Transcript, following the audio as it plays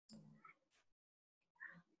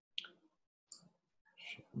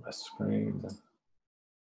My screen.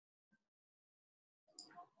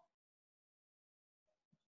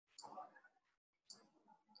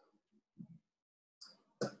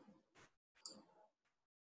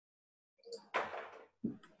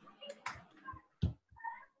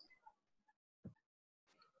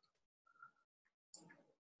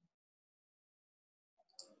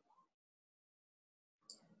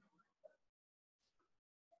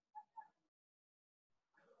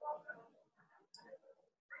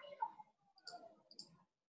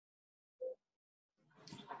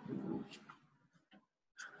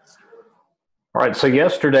 All right, so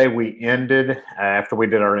yesterday we ended, after we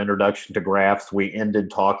did our introduction to graphs, we ended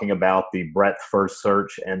talking about the breadth first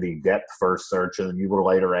search and the depth first search, and then you were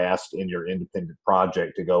later asked in your independent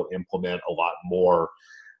project to go implement a lot more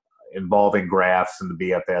involving graphs and the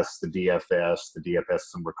BFS, the DFS,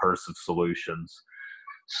 some recursive solutions.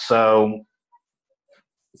 So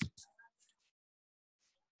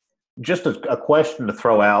just a question to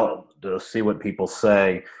throw out to see what people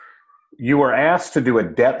say. You were asked to do a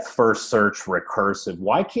depth first search recursive.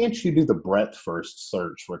 Why can't you do the breadth first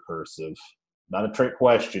search recursive? Not a trick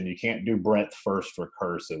question. You can't do breadth first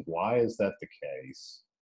recursive. Why is that the case?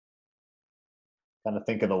 Kind of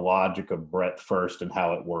think of the logic of breadth first and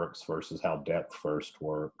how it works versus how depth first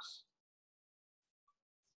works.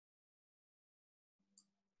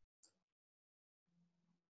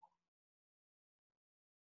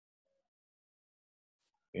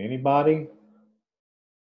 Anybody?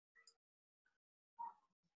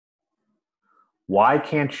 Why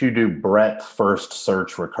can't you do breadth first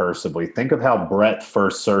search recursively? Think of how breadth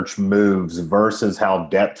first search moves versus how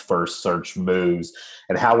depth first search moves,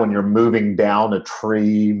 and how when you're moving down a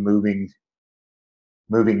tree, moving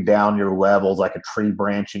down your levels like a tree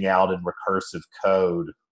branching out in recursive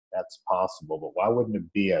code, that's possible. But why wouldn't a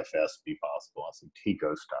BFS be possible? I see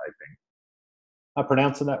Tico's typing. Am I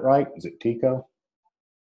pronouncing that right? Is it Tico?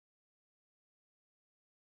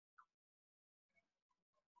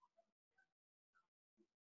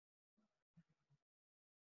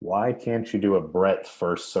 Why can't you do a breadth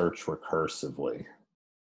first search recursively?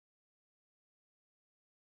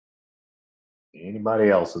 Anybody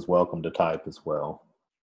else is welcome to type as well.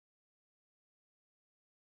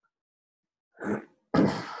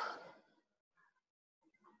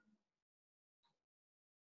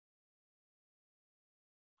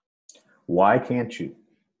 Why can't you?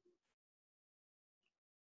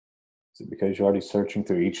 Is it because you're already searching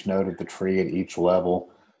through each node of the tree at each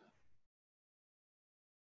level?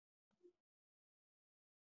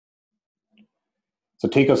 So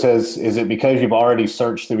Tico says, is it because you've already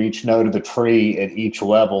searched through each node of the tree at each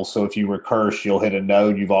level, so if you recurse, you'll hit a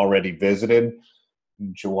node you've already visited?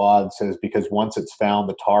 Jawad says, because once it's found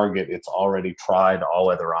the target, it's already tried all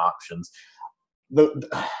other options.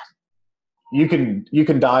 You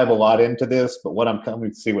can dive a lot into this, but what I'm coming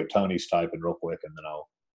to see what Tony's typing real quick, and then I'll.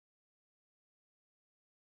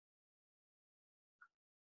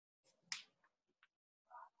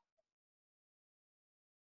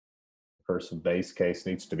 Person base case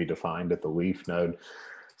needs to be defined at the leaf node.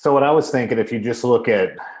 So what I was thinking, if you just look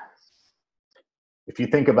at, if you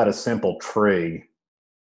think about a simple tree,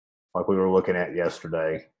 like we were looking at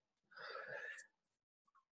yesterday,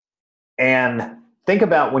 and think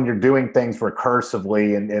about when you're doing things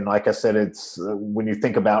recursively, and like I said, it's when you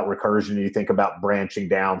think about recursion, you think about branching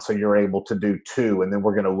down, so you're able to do two, and then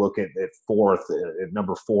we're going to look at fourth, at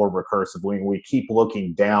number 4 recursively, and we keep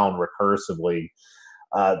looking down recursively.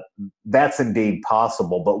 That's indeed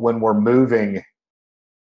possible, but when we're moving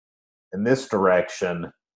in this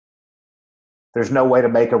direction, there's no way to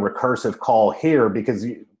make a recursive call here because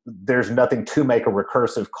there's nothing to make a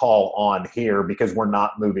recursive call on here because we're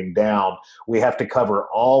not moving down. We have to cover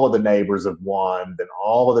all of the neighbors of 1, then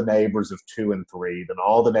all of the neighbors of 2 and 3, then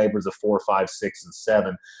all the neighbors of 4, 5, 6, and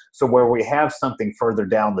 7. So where we have something further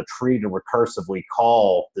down the tree to recursively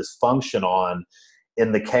call this function on,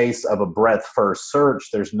 in the case of a breadth first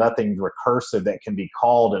search, there's nothing recursive that can be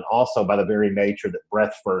called. And also by the very nature that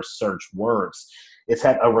breadth first search works, it's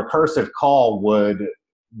had a recursive call would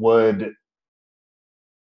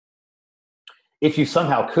if you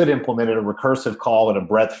somehow could implement it, a recursive call in a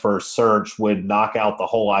breadth first search would knock out the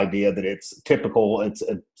whole idea that it's typical,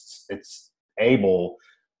 it's able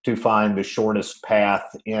to find the shortest path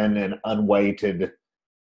in an unweighted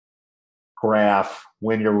graph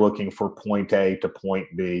when you're looking for point A to point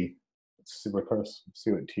B. Let's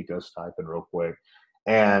see what Tico's typing real quick.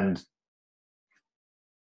 And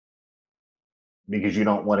because you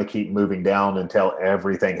don't want to keep moving down until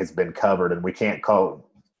everything has been covered, and we can't call.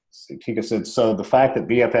 Tico said, so the fact that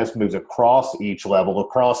BFS moves across each level,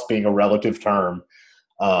 across being a relative term,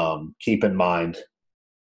 keep in mind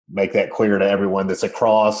make that clear to everyone. This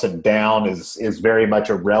across and down is very much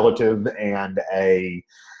a relative and an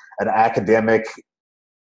academic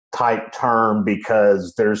type term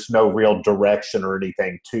because there's no real direction or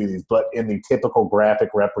anything to these. But in the typical graphic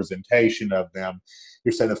representation of them,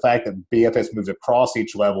 you're saying the fact that BFS moves across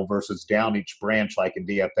each level versus down each branch, like in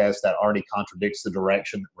DFS, that already contradicts the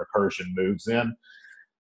direction that recursion moves in.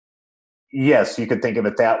 Yes, you could think of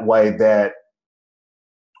it that way, that,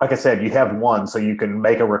 like I said, you have 1, so you can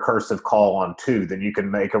make a recursive call on 2, then you can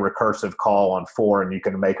make a recursive call on 4, and you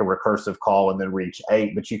can make a recursive call and then reach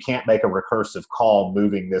 8, but you can't make a recursive call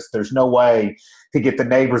moving this. There's no way to get the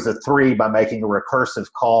neighbors of 3 by making a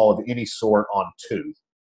recursive call of any sort on 2.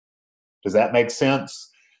 Does that make sense?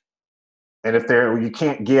 And if you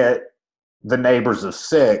can't get the neighbors of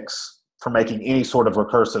 6 for making any sort of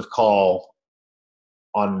recursive call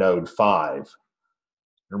on node 5.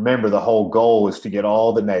 Remember, the whole goal is to get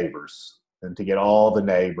all the neighbors, and to get all the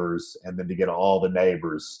neighbors, and then to get all the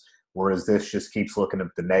neighbors, whereas this just keeps looking at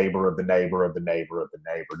the neighbor of the neighbor of the neighbor of the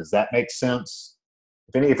neighbor. Does that make sense?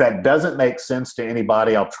 If that doesn't make sense to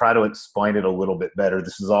anybody, I'll try to explain it a little bit better.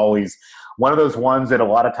 This is always one of those ones that a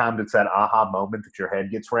lot of times it's that aha moment that your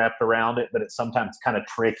head gets wrapped around it, but it's sometimes kind of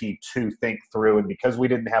tricky to think through. And because we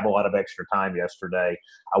didn't have a lot of extra time yesterday,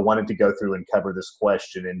 I wanted to go through and cover this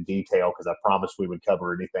question in detail because I promised we would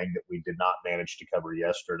cover anything that we did not manage to cover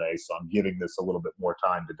yesterday. So I'm giving this a little bit more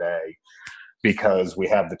time today because we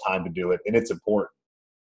have the time to do it, and it's important.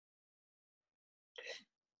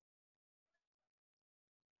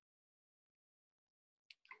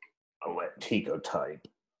 I'll let Tico type.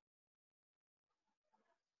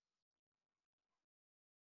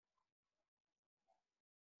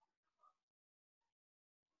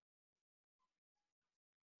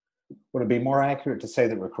 Would it be more accurate to say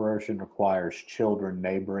that recursion requires children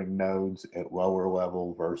neighboring nodes at lower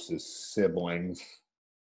level versus siblings?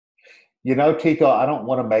 You know, Tico, I don't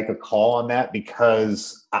want to make a call on that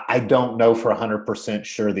because I don't know for 100%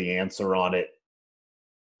 sure the answer on it.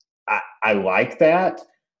 I like that.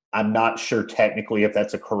 I'm not sure technically if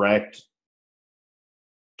that's a correct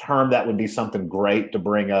term. That would be something great to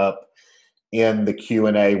bring up in the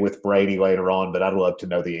Q&A with Brady later on, but I'd love to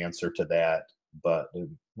know the answer to that. But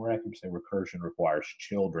more accurate to say recursion requires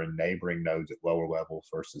children neighboring nodes at lower levels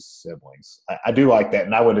versus siblings. I do like that,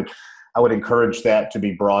 and I would encourage that to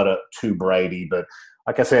be brought up to Brady. But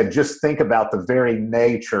like I said, just think about the very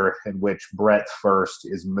nature in which breadth first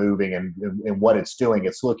is moving and what it's doing.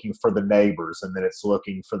 It's looking for the neighbors, and then it's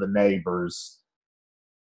looking for the neighbors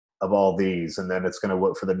of all these, and then it's going to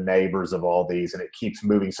look for the neighbors of all these, and it keeps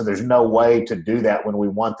moving. So there's no way to do that when we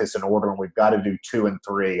want this in order, and we've got to do 2 and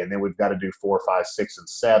 3, and then we've got to do 4, 5, 6, and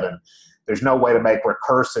 7. There's no way to make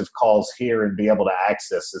recursive calls here and be able to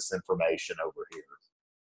access this information over here.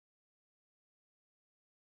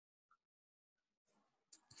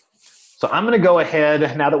 So I'm going to go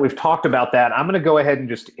ahead, now that we've talked about that, I'm going to go ahead and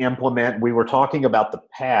just implement. We were talking about the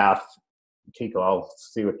path. Tico, I'll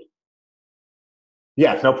see what.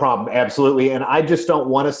 Yeah, no problem. Absolutely. And I just don't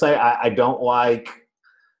want to say I don't like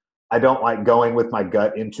going with my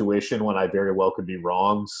gut intuition when I very well could be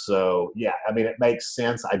wrong. So yeah, I mean, it makes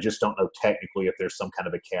sense. I just don't know technically if there's some kind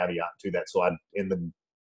of a caveat to that. So in the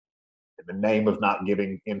name of not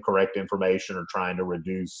giving incorrect information or trying to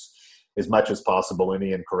reduce as much as possible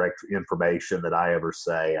any incorrect information that I ever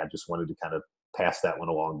say, I just wanted to kind of pass that one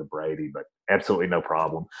along to Brady, but absolutely no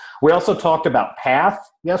problem. We also talked about path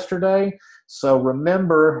yesterday. So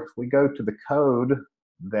remember, if we go to the code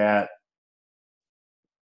that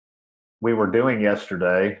we were doing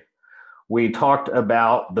yesterday, we talked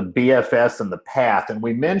about the BFS and the path. And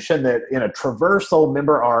we mentioned that in a traversal,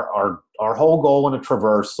 remember our whole goal in a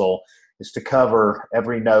traversal is to cover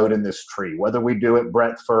every node in this tree. Whether we do it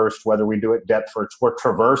breadth first, whether we do it depth first, we're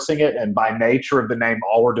traversing it. And by nature of the name,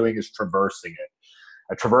 all we're doing is traversing it.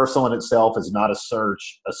 A traversal in itself is not a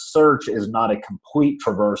search. A search is not a complete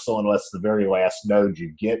traversal unless the very last node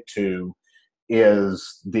you get to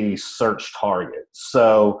is the search target.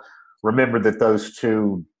 So remember that those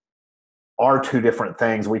two are two different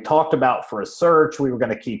things. We talked about for a search, we were going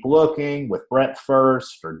to keep looking with breadth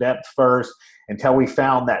first or depth first until we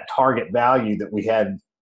found that target value that we had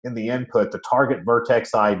in the input, the target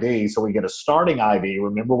vertex ID. So we get a starting ID.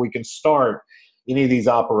 Remember, we can start any of these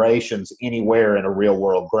operations anywhere in a real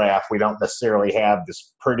world graph. We don't necessarily have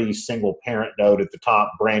this pretty single parent node at the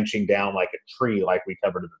top branching down like a tree like we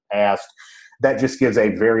covered in the past. That just gives a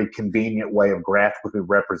very convenient way of graphically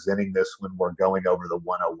representing this when we're going over the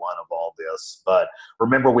 101 of all this. But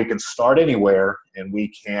remember, we can start anywhere, and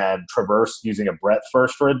we can traverse using a breadth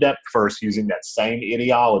first or a depth first using that same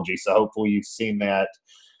ideology. So hopefully you've seen that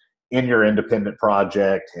in your independent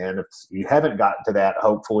project. And if you haven't gotten to that,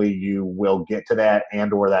 hopefully you will get to that,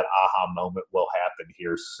 and or that aha moment will happen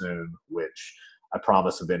here soon, which I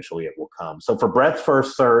promise eventually it will come. So for breadth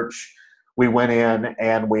first search, we went in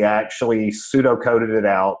and we actually pseudo-coded it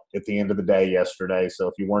out at the end of the day yesterday. So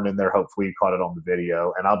if you weren't in there, hopefully you caught it on the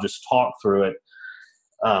video, and I'll just talk through it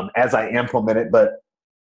as I implement it. But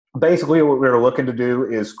basically what we were looking to do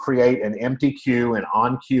is create an empty queue and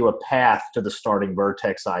on queue a path to the starting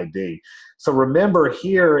vertex ID. So remember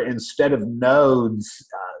here, instead of nodes,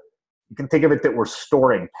 you can think of it that we're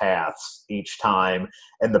storing paths each time,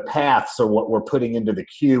 and the paths are what we're putting into the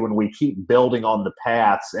queue, and we keep building on the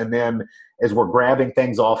paths. And then as we're grabbing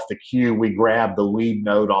things off the queue, we grab the lead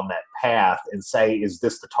node on that path and say, is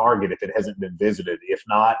this the target if it hasn't been visited? If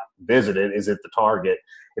not visited, is it the target?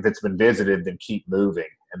 If it's been visited, then keep moving.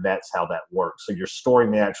 And that's how that works. So you're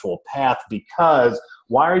storing the actual path, because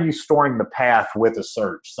why are you storing the path with a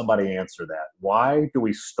search? Somebody answer that. Why do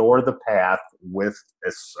we store the path with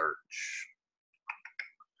a search?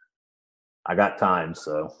 I got time,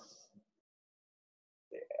 so.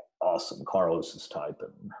 Yeah, awesome. Carlos is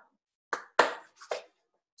typing.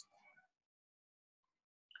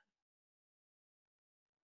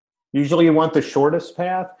 Usually you want the shortest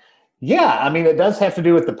path. Yeah, I mean, it does have to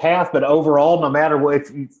do with the path, but overall, no matter what, if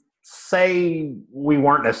you say we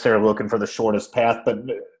weren't necessarily looking for the shortest path, but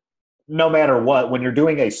no matter what, when you're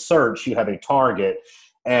doing a search, you have a target,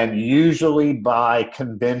 and usually by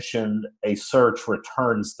convention, a search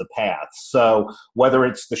returns the path. So whether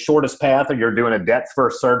it's the shortest path or you're doing a depth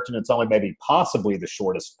first search and it's only maybe possibly the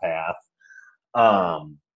shortest path,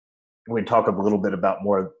 we can talk a little bit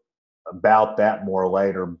about that more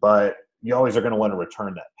later, but you always are going to want to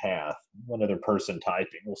return that path. One other person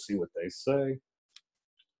typing. We'll see what they say.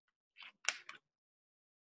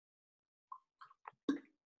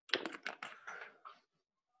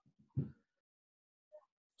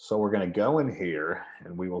 So we're going to go in here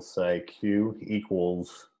and we will say Q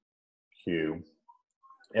equals Q.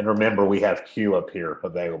 And remember, we have Q up here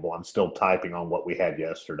available. I'm still typing on what we had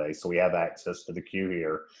yesterday. So we have access to the Q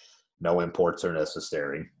here. No imports are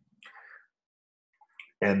necessary.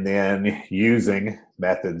 And then using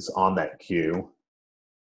methods on that queue,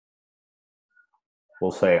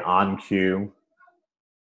 we'll say on queue,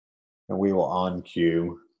 and we will on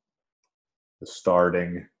queue the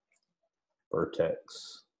starting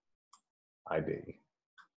vertex ID.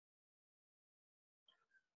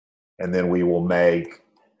 And then we will make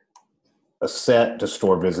a set to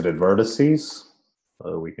store visited vertices.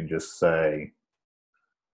 So we can just say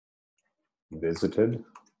visited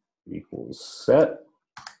equals set.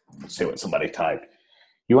 Let's see what somebody typed.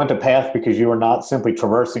 You want the path because you are not simply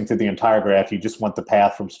traversing through the entire graph. You just want the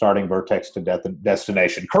path from starting vertex to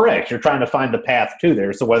destination. Correct. You're trying to find the path to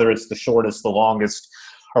there. So whether it's the shortest, the longest,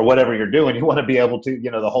 or whatever you're doing, you want to be able to,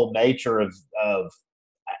 the whole nature of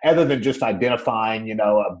other than just identifying, a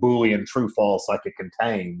Boolean true false like it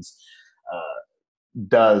contains,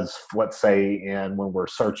 does, let's say, when we're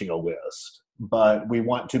searching a list. But we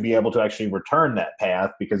want to be able to actually return that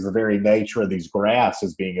path because the very nature of these graphs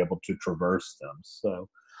is being able to traverse them. So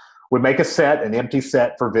we make a set, an empty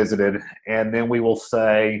set for visited, and then we will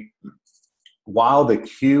say, while the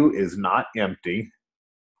queue is not empty,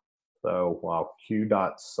 so while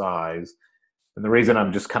queue.size, and the reason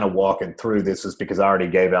I'm just kind of walking through this is because I already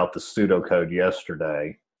gave out the pseudocode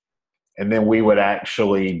yesterday. And then we would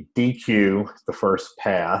actually dequeue the first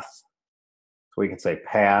path. So we can say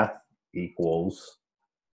path equals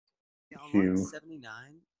Q. On line 79,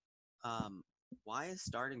 why is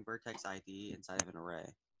starting vertex ID inside of an array?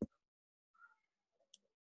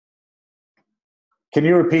 Can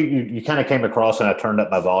you repeat? You kind of came across and I turned up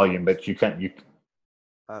my volume, but you can't.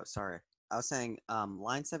 Oh, sorry. I was saying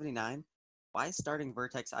line 79, why is starting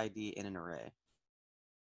vertex ID in an array?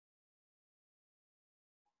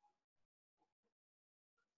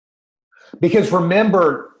 Because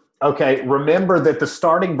remember that the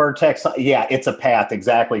starting vertex, yeah, it's a path,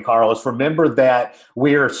 exactly, Carlos. Remember that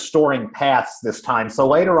we're storing paths this time. So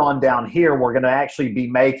later on down here, we're going to actually be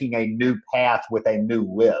making a new path with a new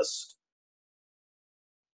list.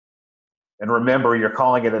 And remember, you're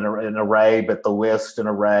calling it an array, but the list and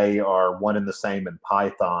array are one and the same in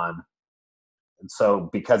Python. And so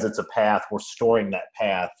because it's a path, we're storing that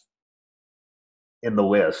path in the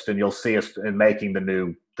list, and you'll see us in making the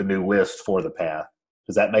new list for the path.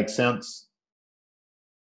 Does that make sense?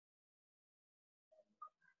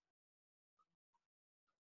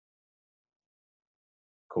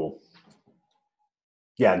 Cool.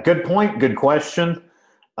 Yeah, good point. Good question.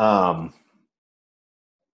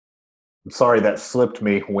 I'm sorry that slipped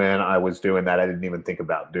me when I was doing that. I didn't even think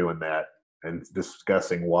about doing that. and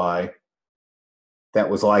discussing why that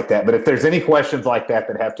was like that. But if there's any questions like that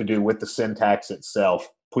that have to do with the syntax itself,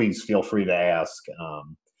 please feel free to ask.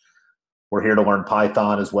 We're here to learn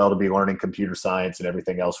Python as well, to be learning computer science and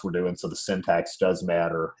everything else we're doing. So the syntax does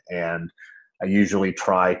matter. And I usually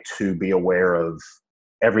try to be aware of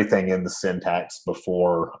everything in the syntax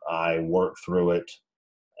before I work through it,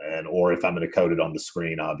 and or if I'm going to code it on the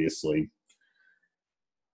screen, obviously.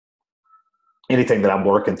 Anything that I'm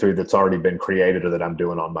working through that's already been created or that I'm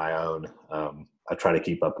doing on my own, I try to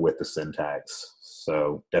keep up with the syntax.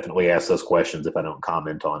 So definitely ask those questions if I don't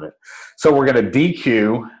comment on it. So we're going to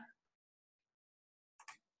dequeue,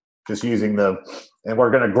 just using and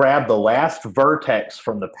we're going to grab the last vertex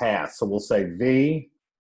from the path. So we'll say V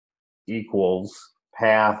equals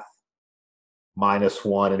path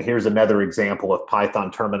 -1. And here's another example of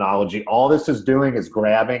Python terminology. All this is doing is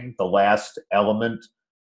grabbing the last element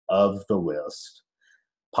of the list.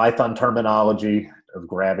 Python terminology of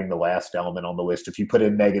grabbing the last element on the list. If you put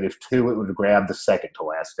in -2, it would grab the second to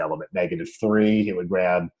last element. -3, it would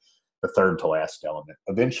grab the third to last element.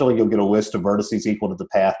 Eventually, you'll get a list of vertices equal to the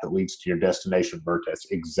path that leads to your destination vertex.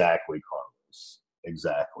 Exactly, Carlos.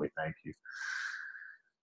 Exactly. Thank you.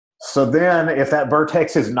 So then if that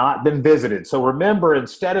vertex has not been visited, so remember,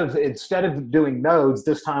 instead of doing nodes,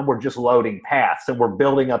 this time we're just loading paths, and we're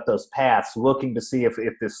building up those paths, looking to see if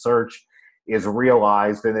this search is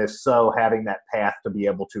realized, and if so, having that path to be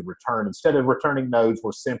able to return. Instead of returning nodes,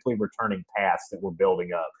 we're simply returning paths that we're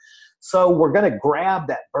building up. So we're going to grab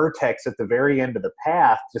that vertex at the very end of the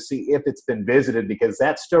path to see if it's been visited, because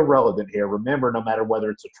that's still relevant here. Remember, no matter whether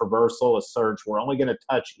it's a traversal, a search, we're only going to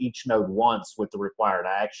touch each node once with the required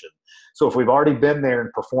action. So if we've already been there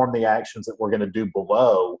and performed the actions that we're going to do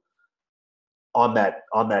below on that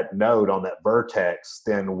node, on that vertex,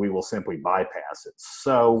 then we will simply bypass it.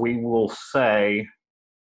 So we will say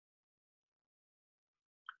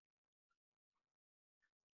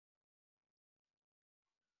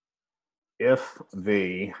if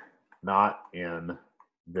V not in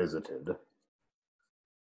visited,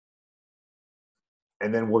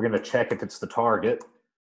 and then we're going to check if it's the target.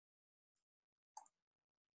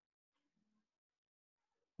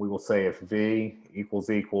 We will say if V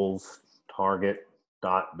equals target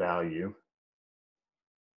dot value.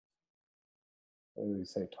 What do we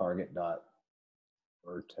say? Target dot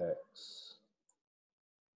vertex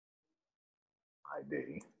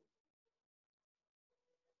ID.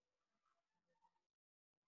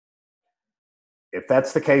 If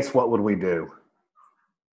that's the case, what would we do?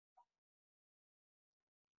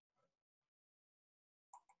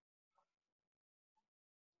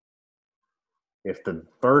 If the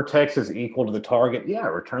vertex is equal to the target, yeah,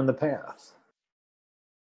 return the path.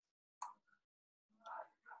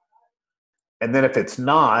 And then if it's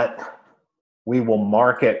not, we will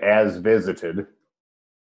mark it as visited.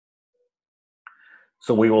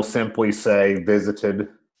 So we will simply say visited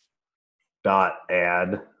dot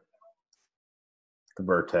add the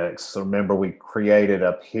vertex. So remember, we created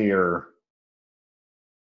up here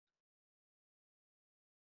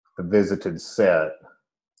the visited set.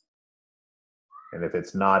 And if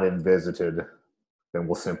it's not in visited, then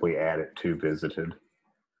we'll simply add it to visited.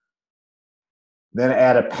 Then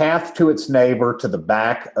add a path to its neighbor to the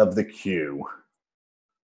back of the queue.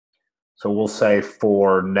 So we'll say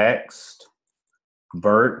for next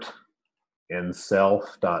vert in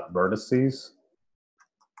self.vertices.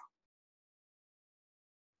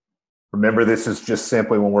 Remember, this is just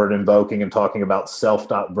simply when we're invoking and talking about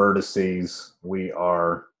self.vertices, we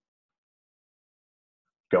are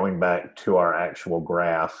going back to our actual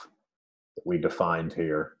graph that we defined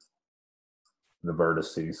here, the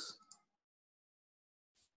vertices.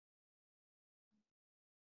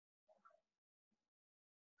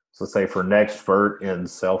 So say for next vert in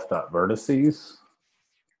self.vertices,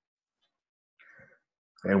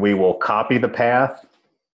 and we will copy the path.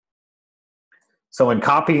 So in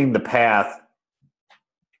copying the path,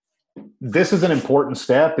 this is an important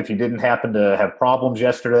step. If you didn't happen to have problems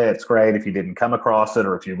yesterday, it's great. If you didn't come across it,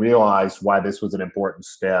 or if you realized why this was an important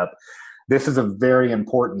step, this is a very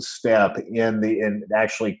important step in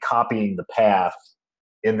actually copying the path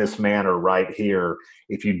in this manner right here.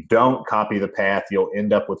 If you don't copy the path, you'll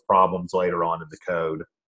end up with problems later on in the code.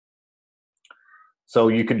 So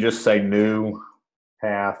you can just say new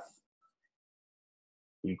path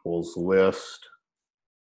equals list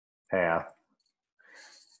path,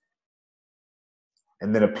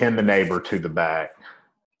 and then append the neighbor to the back.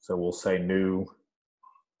 So we'll say new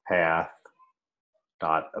path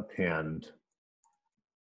dot append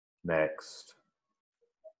next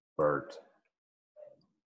vert,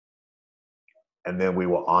 and then we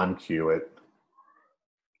will on-queue it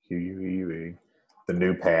QUEUE, the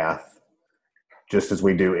new path, just as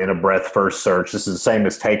we do in a breadth first search. This is the same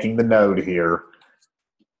as taking the node here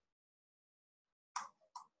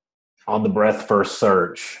on the breadth first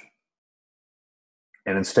search.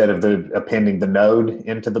 And instead of appending the node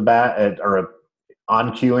into the back, or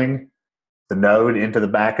on-queuing the node into the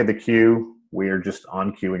back of the queue, we are just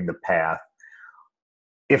on-queuing the path.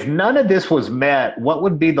 If none of this was met, what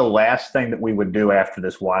would be the last thing that we would do after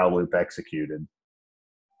this while loop executed?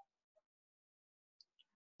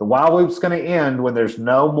 The while loop's going to end when there's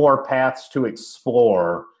no more paths to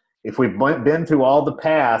explore. If we've been through all the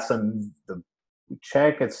paths and we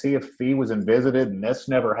check and see if fee was invisited and this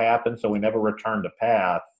never happened, so we never returned a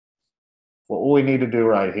path, what will we need to do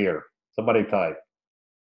right here? Somebody type.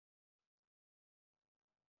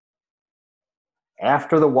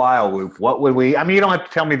 After the while loop, what would we, I mean, you don't have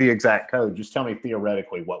to tell me the exact code, just tell me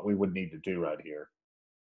theoretically what we would need to do right here.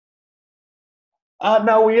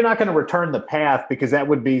 No, you're not going to return the path because that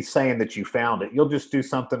would be saying that you found it. You'll just do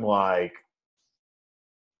something like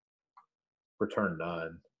return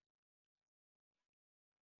none.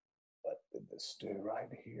 What did this do right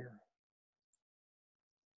here?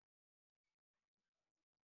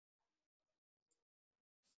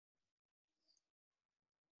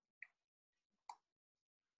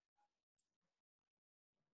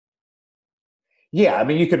 Yeah, I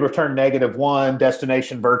mean, you could return -1,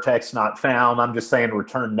 destination vertex not found. I'm just saying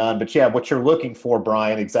return none. But yeah, what you're looking for,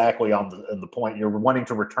 Brian, exactly on the point, you're wanting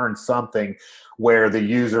to return something where the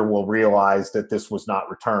user will realize that this was not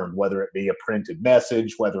returned, whether it be a printed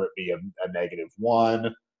message, whether it be a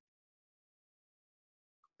 -1.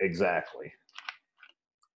 Exactly.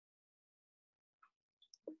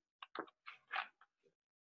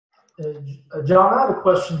 John, I have a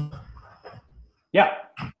question. Yeah.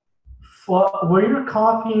 Where you're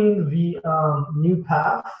copying the new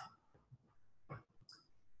path,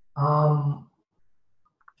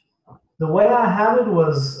 the way I had it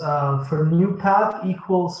was for new path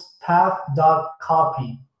equals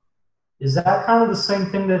path.copy. Is that kind of the same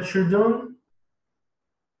thing that you're doing?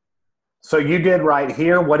 So you did right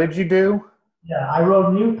here. What did you do? Yeah, I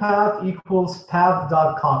wrote new path equals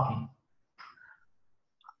path.copy.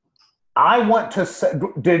 I want to say,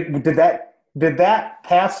 did that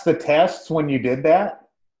pass the tests when you did that?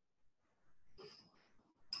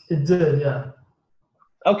 It did, yeah.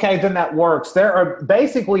 Okay, then that works. There are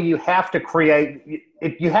basically you have to create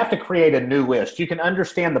a new list. You can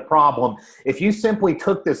understand the problem if you simply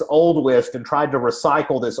took this old list and tried to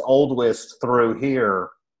recycle this old list through here.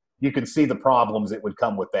 You can see the problems that would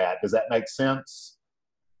come with that. Does that make sense?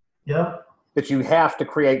 Yeah. That you have to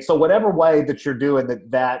create. So whatever way that you're doing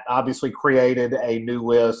that obviously created a new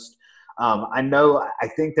list. I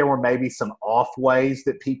think there were maybe some off ways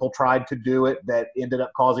that people tried to do it that ended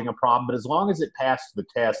up causing a problem. But as long as it passed the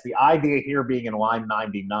test, the idea here being in line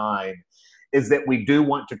 99 is that we do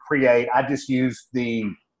want to create, I just used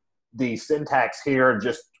the syntax here,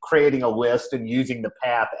 just creating a list and using the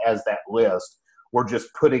path as that list. We're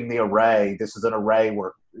just putting the array. This is an array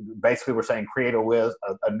where basically we're saying create a list,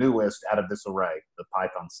 a new list out of this array, the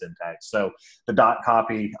Python syntax. So the dot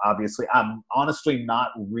copy, obviously, I'm honestly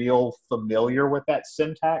not real familiar with that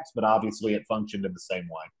syntax, but obviously it functioned in the same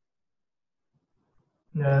way.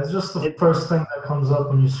 Yeah, it's just the first thing that comes up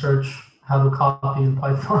when you search how to copy in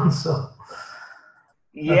Python. So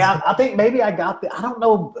yeah, I think maybe I got the, I don't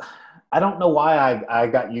know why I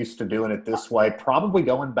got used to doing it this way. Probably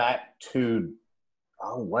going back to,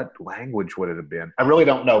 what language would it have been? I really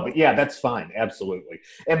don't know, but yeah, that's fine. Absolutely.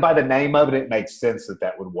 And by the name of it, it makes sense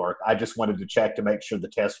that would work. I just wanted to check to make sure the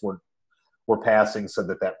tests were passing, so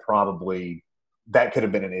that could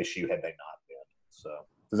have been an issue had they not been. So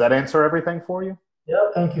does that answer everything for you? Yeah,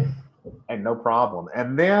 thank you. Hey, no problem.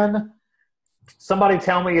 And then somebody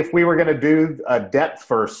tell me, if we were going to do a depth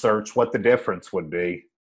first search, what the difference would be.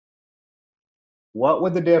 What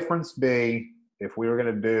would the difference be if we were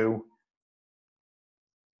going to do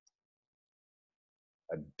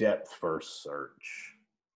a depth first search?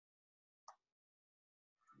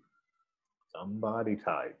 Somebody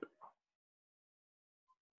type.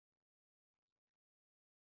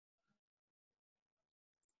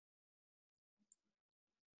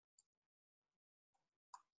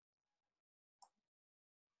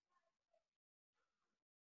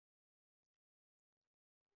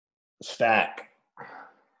 Stack.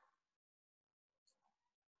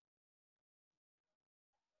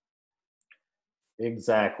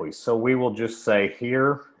 Exactly. So we will just say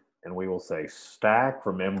here, and we will say stack.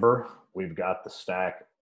 Remember, we've got the stack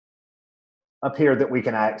up here that we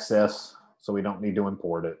can access, so we don't need to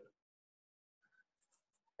import it.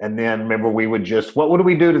 And then remember, we would just, what would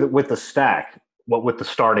we do with the stack? What with the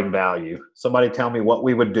starting value? Somebody tell me what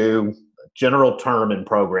we would do, general term in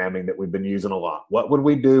programming that we've been using a lot. What would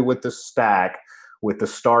we do with the stack with the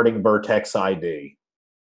starting vertex ID?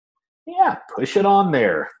 Yeah, push it on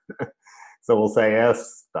there. So we'll say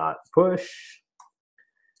s dot push.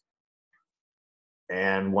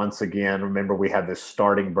 And once again, remember we have this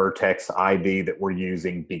starting vertex ID that we're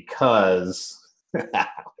using because like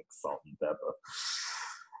salt and pepper.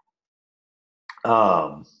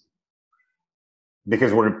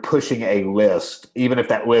 Because we're pushing a list, even if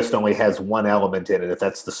that list only has one element in it, if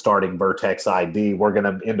that's the starting vertex ID, we're going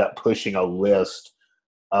to end up pushing a list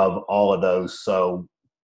of all of those. So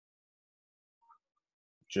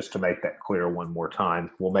just to make that clear one more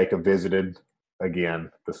time, we'll make a visited,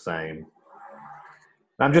 again, the same.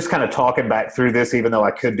 I'm just kind of talking back through this, even though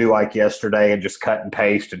I could do like yesterday and just cut and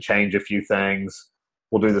paste and change a few things.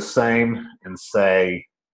 We'll do the same and say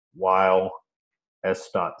while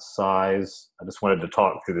s dot size, I just wanted to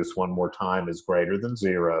talk through this one more time, is greater than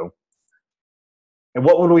 0. And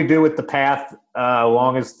what would we do with the path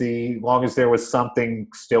long as there was something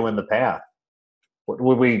still in the path? What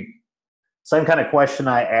would we, same kind of question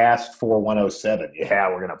I asked for 107. Yeah,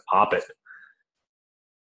 we're going to pop it.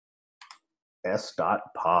 S dot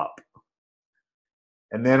pop.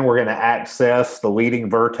 And then we're going to access the leading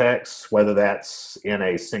vertex, whether that's in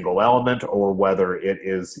a single element or whether it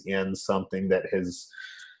is in something that has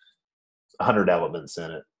 100 elements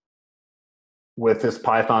in it. With this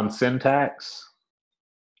Python syntax,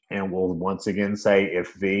 and we'll once again say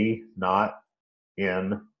if v not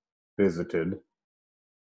in visited,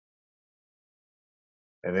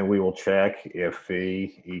 and then we will check if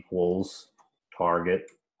v equals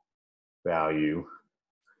target value.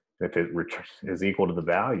 If it is equal to the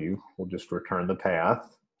value, we'll just return the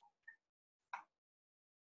path.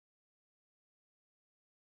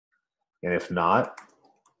 And if not,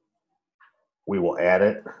 we will add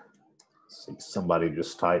it. See, somebody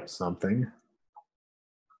just typed something.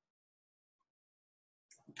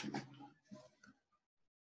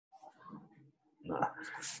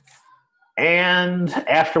 And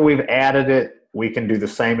after we've added it, we can do the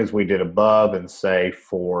same as we did above and say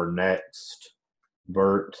for next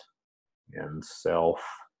vert and self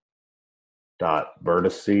dot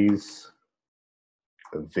vertices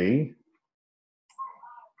of v,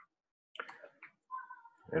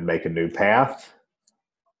 and make a new path.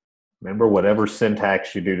 Remember, whatever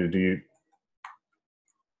syntax you do,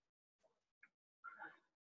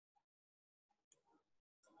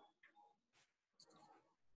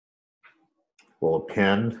 we'll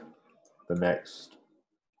append the next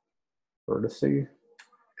vertice.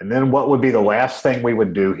 And then what would be the last thing we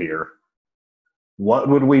would do here? What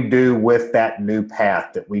would we do with that new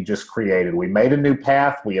path that we just created? We made a new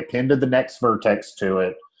path, we appended the next vertex to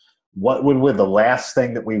it. What would be the last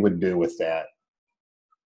thing that we would do with that?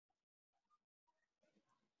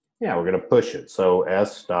 Yeah, we're going to push it. So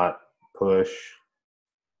s dot push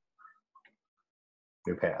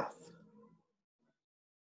new path.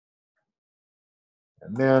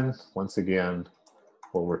 And then, once again,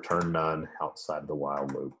 we'll return none outside the while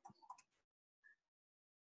loop.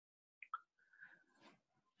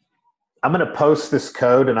 I'm going to post this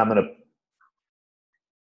code, and I'm going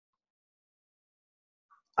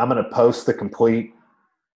to post the complete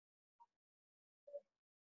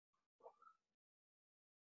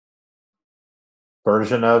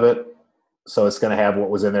version of it. So it's going to have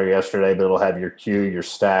what was in there yesterday, but it'll have your queue, your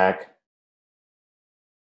stack,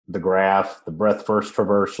 the graph, the breadth first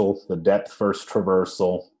traversal, the depth first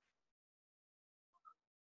traversal,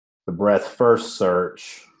 the breadth first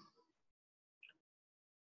search,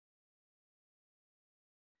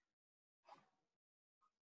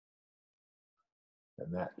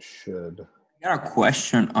 and that should. I got a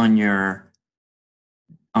question on your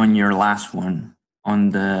last one on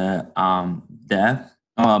the depth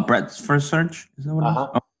breadth first search. Is that what it is?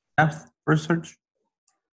 Oh, depth first search.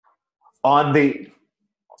 On the,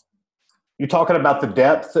 you're talking about the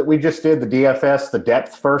depth that we just did, the DFS, the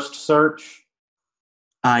depth first search?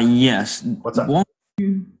 Yes. What's up?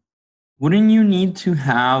 Wouldn't you need to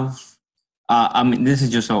have, I mean, this is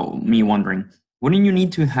just me wondering, wouldn't you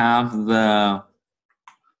need to have the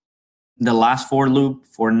last for loop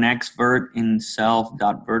for next vert in self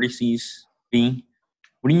dot vertices v?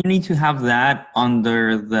 Wouldn't you need to have that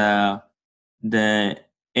under the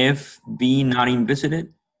if v not in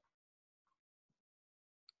visited?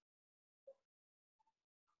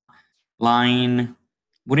 Line,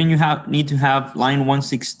 wouldn't you need to have line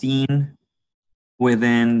 116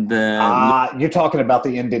 within the... You're talking about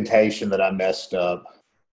the indentation that I messed up.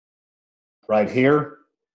 Right here?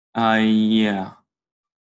 Yeah.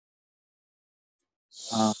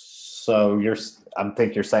 So I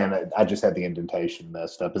think you're saying that I just had the indentation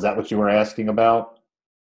messed up. Is that what you were asking about?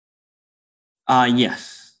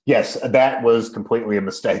 Yes. Yes, that was completely a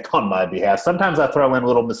mistake on my behalf. Sometimes I throw in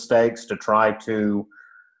little mistakes to try to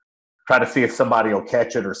see if somebody will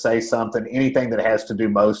catch it or say something. Anything that has to do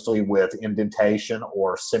mostly with indentation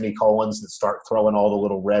or semicolons that start throwing all the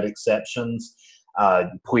little red exceptions,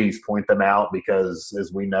 please point them out, because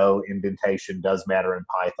as we know, indentation does matter in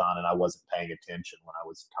Python, and I wasn't paying attention when I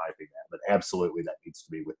was typing that. But absolutely, that needs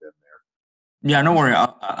to be within there. Yeah, don't worry.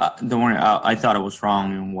 Don't worry. I thought it was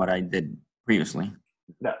wrong in what I did previously.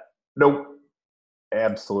 No, nope,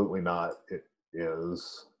 absolutely not. It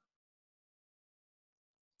is.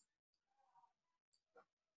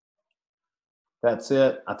 That's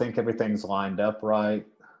it. I think everything's lined up right.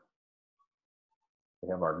 We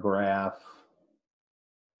have our graph.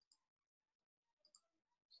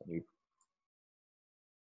 So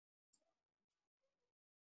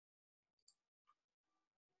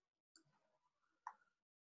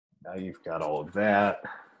now you've got all of that.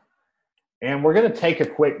 And we're going to take a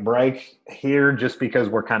quick break here just because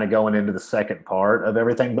we're kind of going into the second part of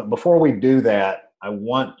everything. But before we do that, I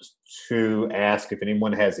want to ask if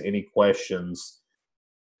anyone has any questions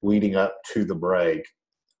leading up to the break.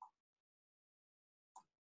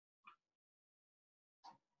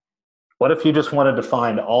 What if you just wanted to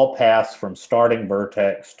find all paths from starting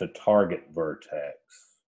vertex to target vertex?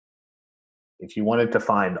 If you wanted to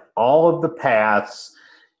find all of the paths,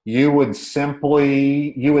 you would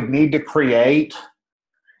need to create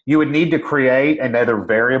another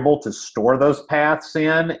variable to store those paths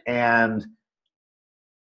in, and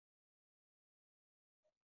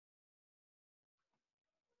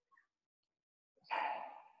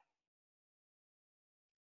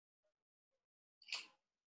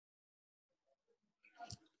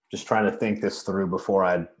just trying to think this through before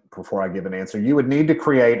I give an answer. You would need to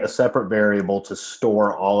create a separate variable to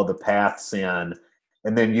store all of the paths in,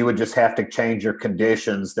 and then you would just have to change your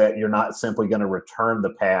conditions that you're not simply going to return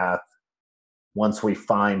the path once we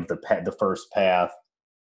find the first path.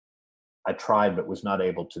 I tried but was not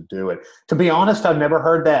able to do it. To be honest, I've never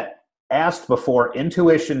heard that asked before.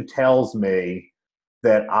 Intuition tells me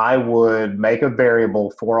that I would make a variable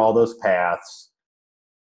for all those paths.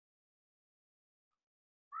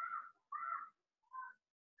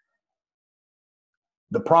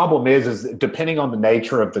 The problem is depending on the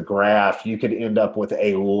nature of the graph, you could end up with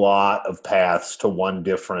a lot of paths to one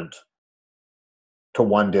different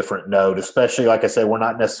node, especially, like I said, we're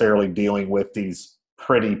not necessarily dealing with these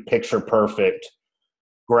pretty picture perfect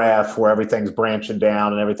graphs where everything's branching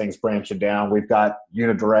down and everything's branching down. We've got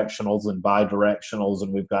unidirectionals and bidirectionals,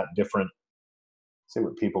 and we've got different, let's see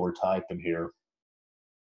what people are typing here.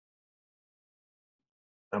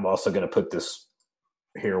 I'm also going to put this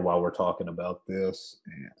here while we're talking about this,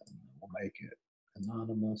 and we'll make it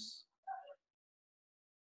anonymous.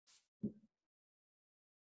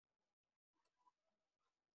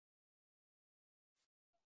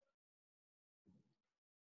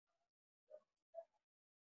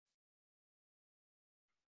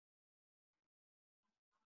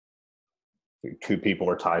 Two people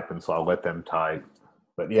are typing, so I'll let them type.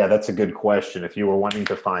 But yeah, that's a good question. If you were wanting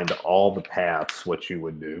to find all the paths, what you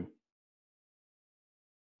would do?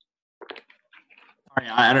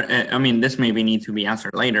 I mean, this maybe need to be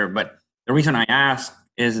answered later, but the reason I asked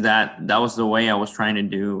is that was the way I was trying to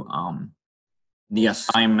do the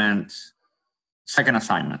second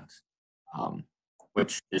assignment,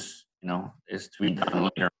 which is is to be done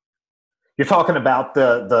later. You're talking about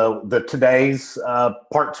the today's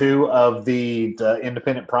part 2 of the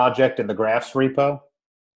independent project in the graphs repo,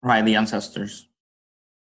 right? The ancestors,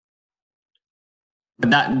 but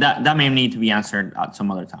that may need to be answered at some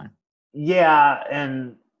other time. Yeah,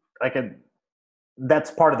 and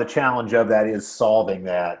that's part of the challenge of that is solving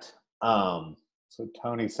that. So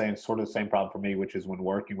Tony's saying sort of the same problem for me, which is when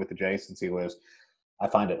working with the adjacency list, I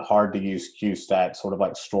find it hard to use QStack, sort of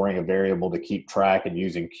like storing a variable to keep track and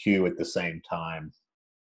using Q at the same time.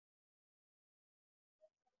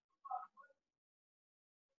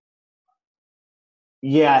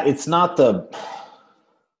 Yeah, it's not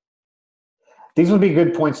these would be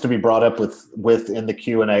good points to be brought up with in the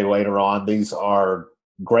Q&A later on. These are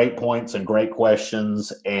great points and great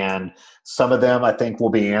questions, and some of them I think will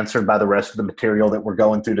be answered by the rest of the material that we're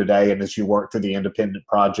going through today, and as you work through the independent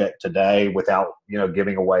project today without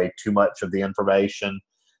giving away too much of the information.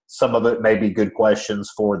 Some of it may be good questions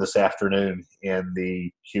for this afternoon in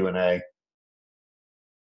the Q&A.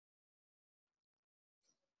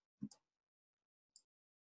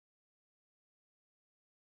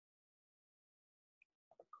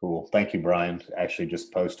 Cool. Thank you, Brian. Actually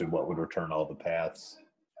just posted what would return all the paths.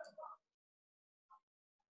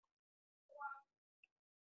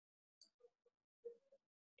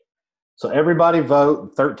 So everybody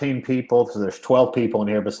vote, 13 people. So there's 12 people in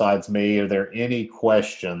here besides me. Are there any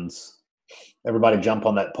questions? Everybody jump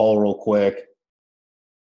on that poll real quick.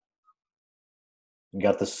 You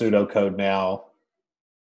got the pseudocode now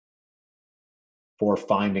for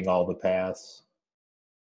finding all the paths.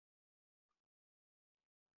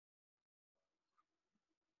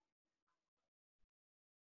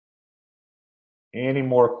 Any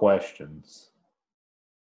more questions?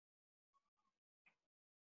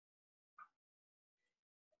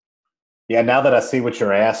 Yeah, now that I see what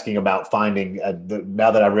you're asking about finding,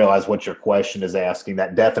 now that I realize what your question is asking,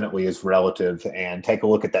 that definitely is relative. And take a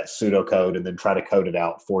look at that pseudocode and then try to code it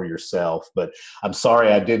out for yourself. But I'm sorry,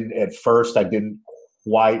 at first I didn't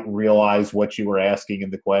quite realize what you were asking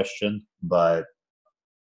in the question, but.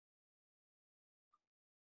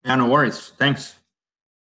 Yeah, no worries. Thanks.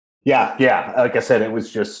 Yeah. Like I said, it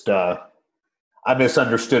was just, I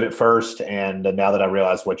misunderstood it first, and now that I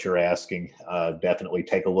realize what you're asking, definitely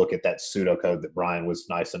take a look at that pseudocode that Brian was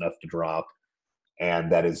nice enough to drop,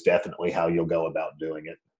 and that is definitely how you'll go about doing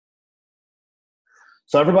it.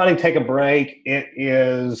 So everybody take a break. It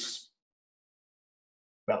is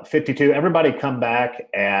about 52. Everybody come back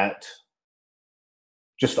at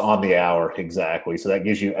just on the hour exactly. So that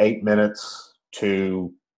gives you 8 minutes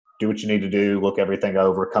to do what you need to do, look everything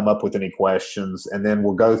over, come up with any questions, and then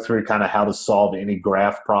we'll go through kind of how to solve any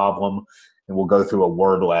graph problem, and we'll go through a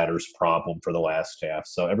word ladders problem for the last half.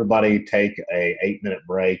 So everybody take a 8-minute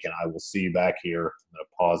break, and I will see you back here. I'm going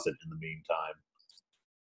to pause it in the meantime.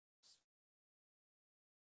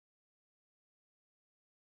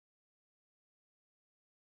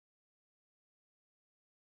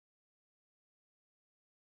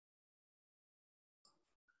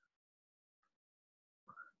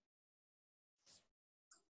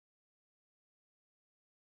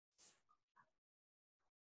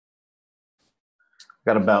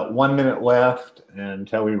 Got about 1 minute left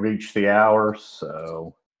until we reach the hour,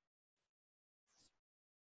 so.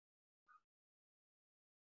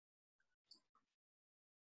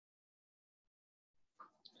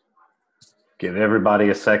 Give everybody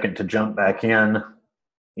a second to jump back in.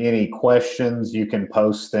 Any questions, you can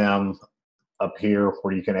post them up here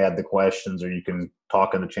where you can add the questions, or you can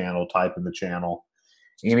talk in the channel, type in the channel.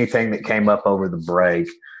 Anything that came up over the break.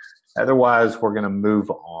 Otherwise, we're going to move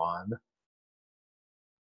on.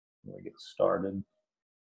 Let me get started.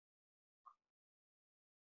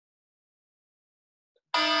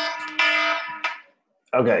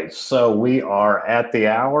 Okay, so we are at the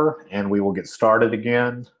hour, and we will get started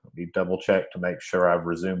again. Let me double check to make sure I've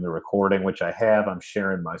resumed the recording, which I have. I'm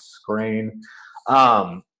sharing my screen.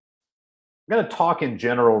 I'm going to talk in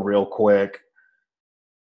general real quick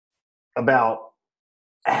about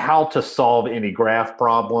how to solve any graph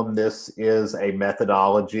problem. This is a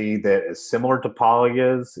methodology that is similar to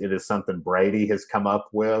Polya's. It is something Brady has come up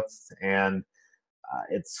with, and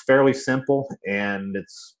it's fairly simple, and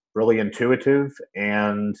it's really intuitive,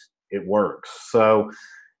 and it works. So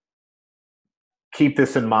keep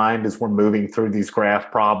this in mind as we're moving through these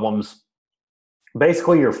graph problems.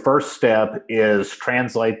 Basically, your first step is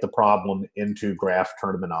translate the problem into graph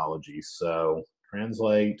terminology. So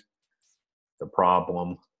translate the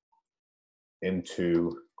problem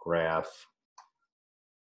into graph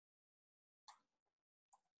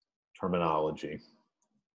terminology.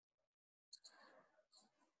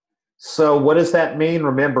 So what does that mean?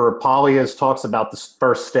 Remember, Polya's talks about the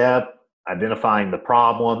first step, identifying the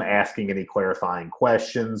problem, asking any clarifying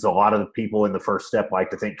questions. A lot of the people in the first step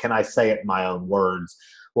like to think, can I say it in my own words?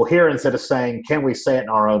 Well, here, instead of saying, can we say it in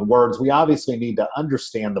our own words, we obviously need to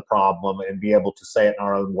understand the problem and be able to say it in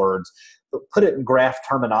our own words, but put it in graph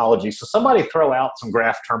terminology. So somebody throw out some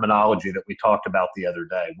graph terminology that we talked about the other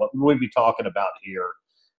day. What would we be talking about here?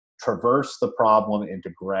 Traverse the problem into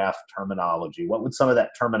graph terminology. What would some of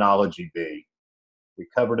that terminology be? We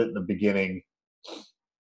covered it in the beginning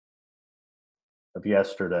of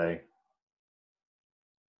yesterday.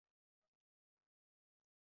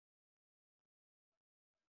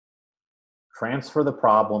 Transfer the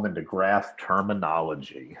problem into graph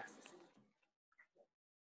terminology.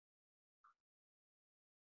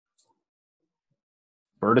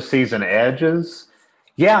 Vertices and edges.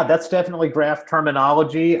 Yeah, that's definitely graph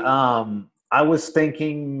terminology. I was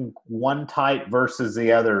thinking one type versus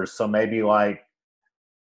the other. So maybe like,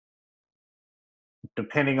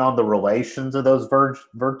 depending on the relations of those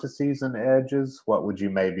vertices and edges, what would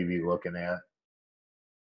you maybe be looking at?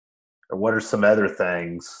 Or what are some other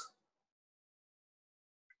things?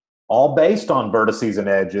 All based on vertices and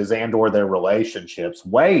edges and or their relationships.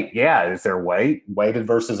 Weight, yeah, is there weight? Weighted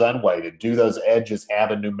versus unweighted. Do those edges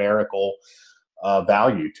have a numerical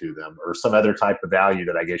value to them, or some other type of value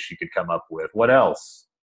that I guess you could come up with. What else?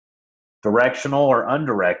 Directional or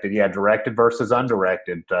undirected? Yeah, directed versus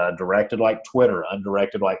undirected. Directed like Twitter,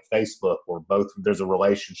 undirected like Facebook, or both. There's a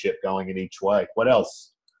relationship going in each way. What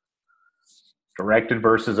else? Directed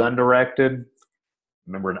versus undirected.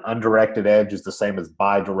 Remember, an undirected edge is the same as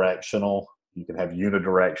bidirectional. You can have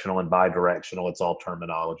unidirectional and bidirectional. It's all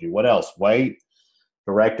terminology. What else? Weight,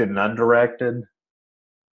 directed and undirected.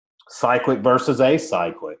 Cyclic versus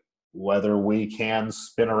acyclic, whether we can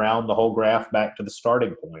spin around the whole graph back to the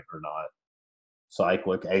starting point or not.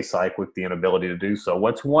 Cyclic, acyclic, the inability to do so.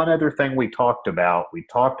 What's one other thing we talked about? We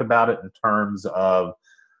talked about it in terms of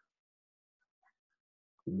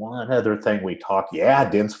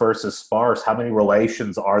dense versus sparse. How many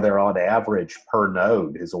relations are there on average per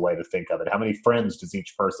node is a way to think of it. How many friends does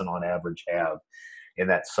each person on average have in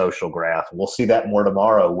that social graph? And we'll see that more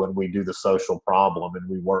tomorrow when we do the social problem and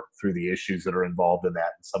we work through the issues that are involved in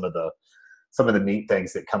that and some of the neat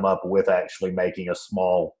things that come up with actually making a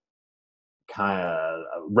small kind of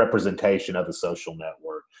representation of a social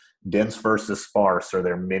network. Dense versus sparse. Are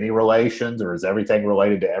there many relations, or is everything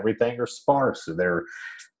related to everything, or sparse? Are there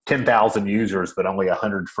 10,000 users but only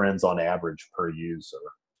 100 friends on average per user?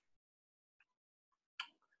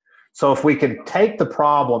 So if we can take the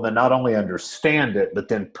problem and not only understand it, but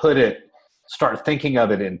then start thinking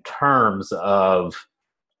of it in terms of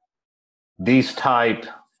these type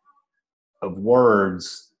of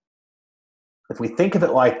words, if we think of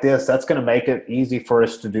it like this, that's going to make it easy for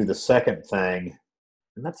us to do the second thing,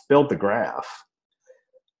 and that's build the graph.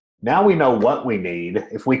 Now we know what we need.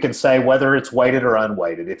 If we can say whether it's weighted or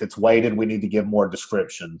unweighted. If it's weighted, we need to give more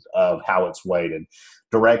description of how it's weighted.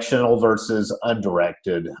 Directional versus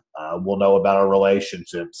undirected. We'll know about our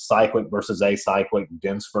relationships. Cyclic versus acyclic.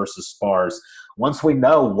 Dense versus sparse. Once we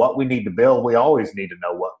know what we need to build, we always need to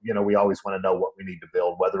know we always want to know what we need to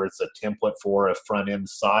build, whether it's a template for a front-end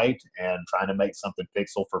site and trying to make something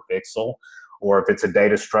pixel for pixel, or if it's a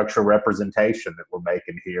data structure representation that we're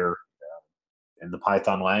making here in the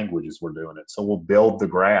Python language as we're doing it. So we'll build the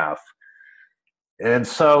graph. And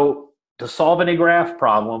so to solve any graph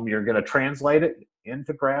problem, you're going to translate it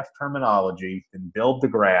into graph terminology and build the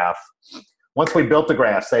graph. Once we built the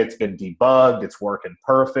graph, say it's been debugged, it's working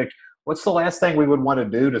perfect, what's the last thing we would want to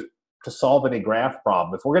do to solve any graph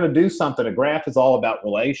problem? If we're going to do something, a graph is all about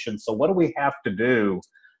relations. So what do we have to do,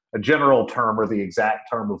 a general term or the exact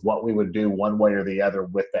term of what we would do one way or the other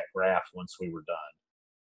with that graph once we were done?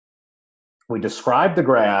 We describe the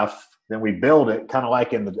graph, then we build it, kind of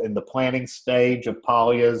like in the planning stage of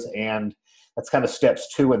Polya's, and that's kind of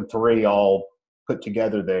steps 2 and 3 all put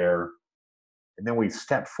together there. And then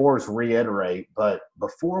step 4 is reiterate. But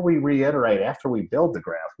before we reiterate, after we build the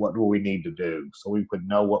graph, what do we need to do? So we could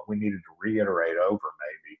know what we needed to reiterate over,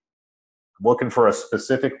 maybe. I'm looking for a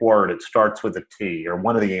specific word. It starts with a T, or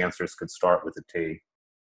one of the answers could start with a T.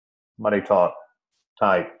 Somebody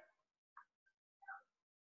type.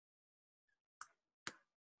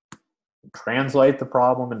 Translate the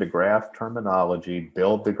problem into graph terminology,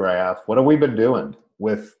 build the graph. What have we been doing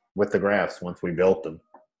with the graphs once we built them?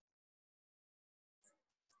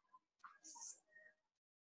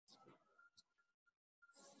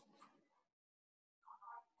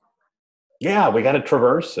 Yeah, we got to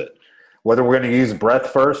traverse it. Whether we're going to use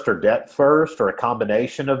breadth first or depth first or a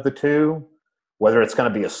combination of the two, whether it's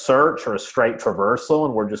going to be a search or a straight traversal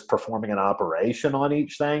and we're just performing an operation on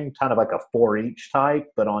each thing, kind of like a for each type,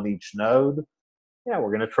 but on each node. Yeah, we're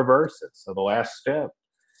going to traverse it. So the last step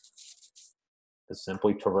is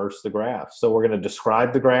simply traverse the graph. So we're going to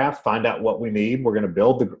describe the graph, find out what we need. We're going to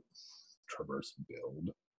build the traverse build.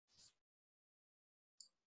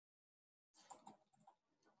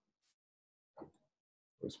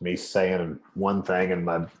 It's me saying one thing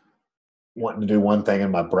and wanting to do one thing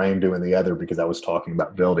and my brain doing the other because I was talking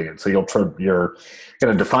about building it. So you're going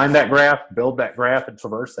to define that graph, build that graph, and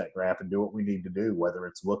traverse that graph and do what we need to do, whether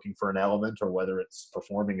it's looking for an element or whether it's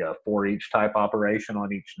performing a for each type operation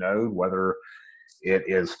on each node, whether it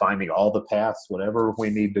is finding all the paths, whatever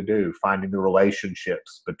we need to do, finding the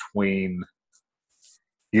relationships between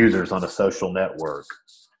users on a social network.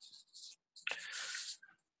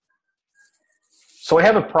 So we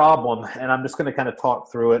have a problem, and I'm just going to kind of talk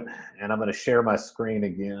through it, and I'm going to share my screen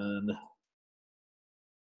again.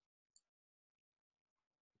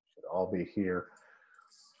 Should all be here.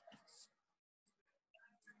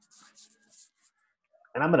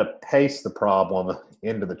 And I'm going to paste the problem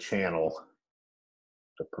into the channel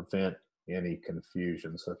to prevent any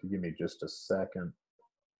confusion. So if you give me just a second.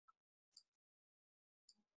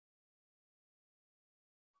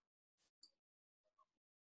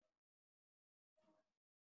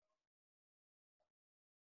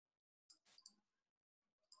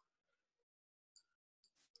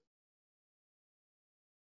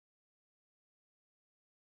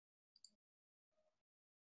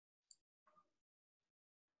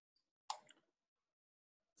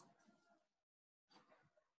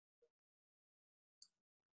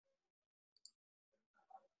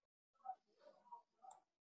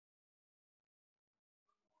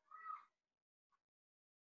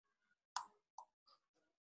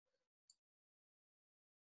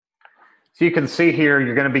 So you can see here,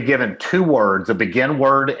 you're going to be given two words, a begin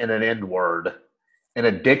word and an end word, in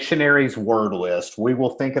a dictionary's word list. We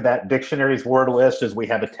will think of that dictionary's word list as we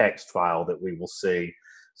have a text file that we will see.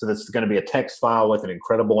 So this is going to be a text file with an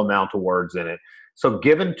incredible amount of words in it. So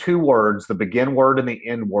given two words, the begin word and the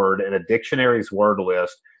end word, in a dictionary's word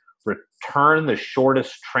list, return the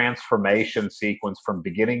shortest transformation sequence from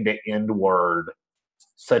beginning to end word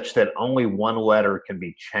such that only one letter can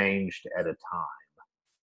be changed at a time.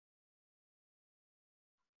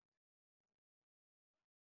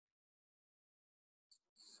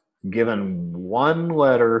 Given one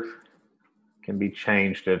letter can be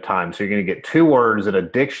changed at a time. So you're going to get two words in a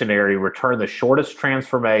dictionary, return the shortest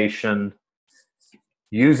transformation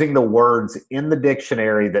using the words in the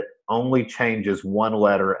dictionary that only changes one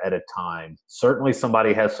letter at a time. Certainly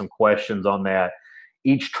somebody has some questions on that.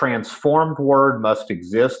 Each transformed word must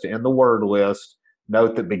exist in the word list.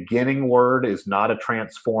 Note that beginning word is not a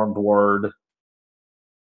transformed word.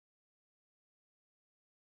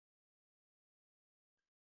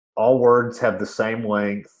 All words have the same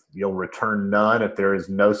length. You'll return none if there is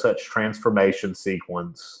no such transformation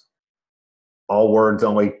sequence. All words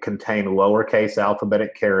only contain lowercase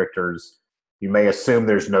alphabetic characters. You may assume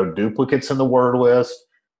there's no duplicates in the word list.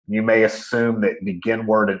 You may assume that begin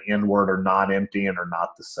word and end word are not empty and are not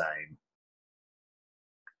the same.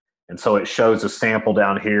 And so it shows a sample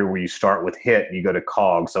down here where you start with hit and you go to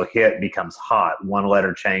cog. So hit becomes hot, one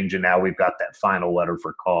letter change, and now we've got that final letter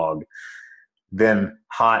for cog. Then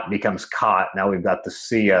hot becomes cot. Now we've got the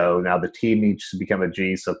CO. Now the T needs to become a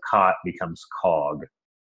G, so cot becomes cog.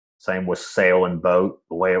 Same with sail and boat,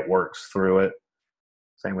 the way it works through it.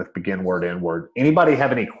 Same with begin word, end word. Anybody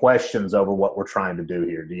have any questions over what we're trying to do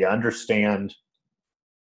here? Do you understand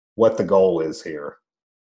what the goal is here?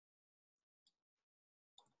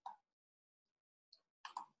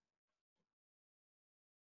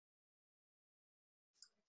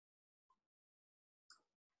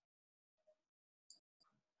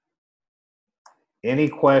 Any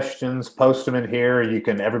questions, post them in here. You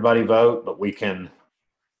can, everybody vote, but we can.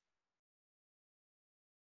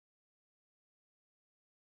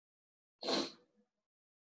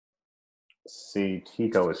 See,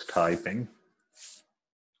 Tico is typing.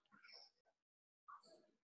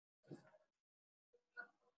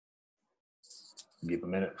 Give a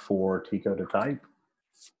minute for Tico to type.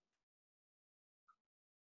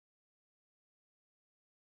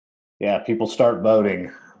 Yeah, people start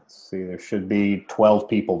voting. Let's see, there should be 12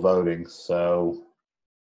 people voting. So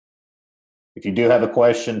if you do have a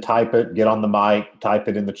question, type it, get on the mic, type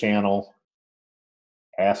it in the channel,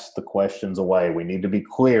 ask the questions away. We need to be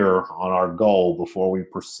clear on our goal before we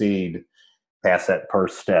proceed past that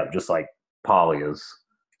first step, just like Polly is.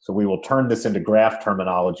 So we will turn this into graph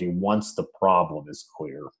terminology once the problem is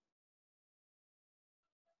clear.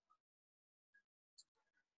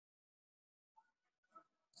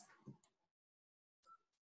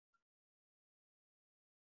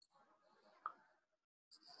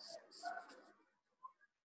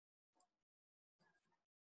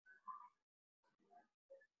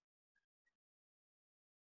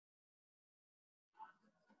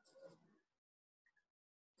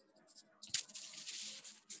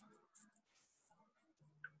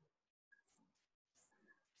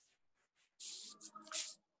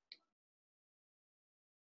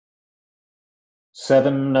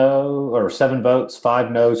 Seven votes,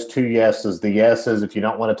 5 no's, 2 yeses. The yeses, if you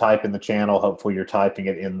don't want to type in the channel, hopefully you're typing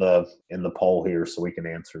it in the poll here so we can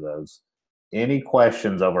answer those. Any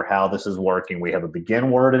questions over how this is working? We have a begin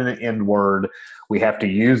word and an end word. We have to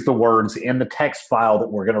use the words in the text file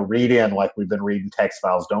that we're going to read in like we've been reading text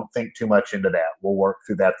files. Don't think too much into that. We'll work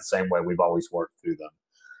through that the same way we've always worked through them.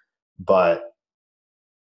 But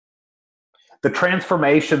the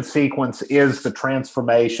transformation sequence is the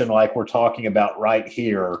transformation like we're talking about right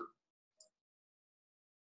here,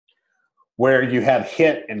 where you have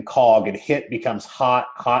hit and cog, and hit becomes hot,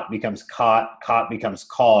 hot becomes cot, cot becomes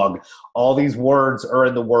cog. All these words are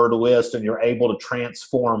in the word list, and you're able to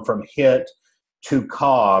transform from hit to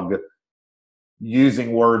cog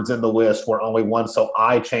using words in the list where only one, so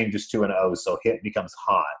I changes to an O, so hit becomes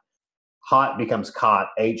hot. Hot becomes cot,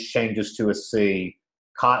 H changes to a C,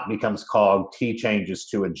 cot becomes cog, T changes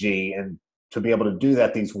to a G, and to be able to do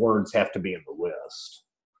that, these words have to be in the list.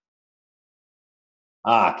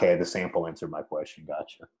 Okay, the sample answered my question.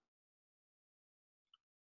 Gotcha.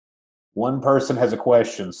 One person has a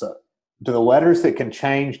question. So, do the letters that can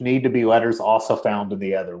change need to be letters also found in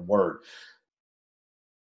the other word?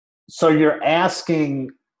 So you're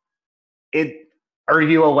asking, are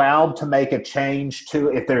you allowed to make a change to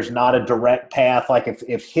if there's not a direct path? Like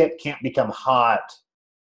if hit can't become hot,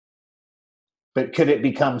 But could it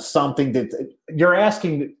become something that you're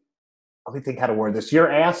asking? Let me think how to word this.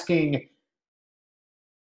 You're asking,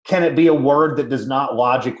 can it be a word that does not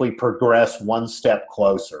logically progress one step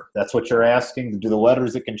closer? That's what you're asking. Do the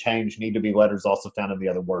letters that can change need to be letters also found in the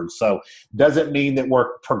other words? So does it mean that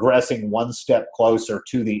we're progressing one step closer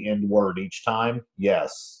to the end word each time?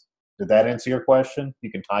 Yes. Did that answer your question? You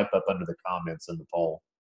can type up under the comments in the poll.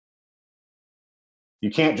 You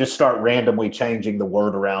can't just start randomly changing the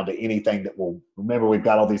word around to anything that will, remember we've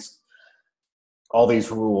got all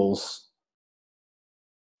these rules.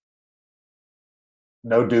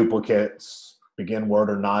 No duplicates. Begin word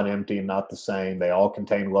are not empty and not the same. They all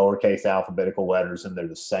contain lowercase alphabetical letters and they're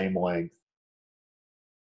the same length.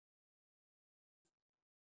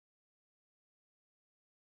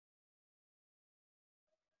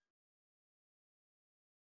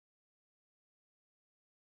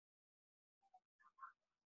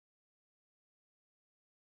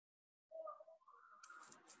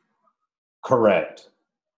 Correct.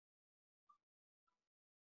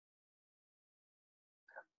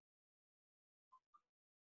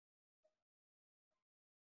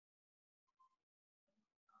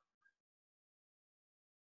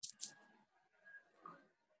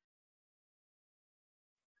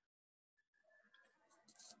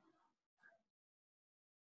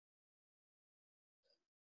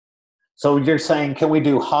 So you're saying, can we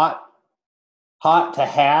do hot to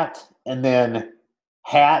hat and then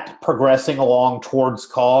hat progressing along towards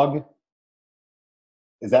cog?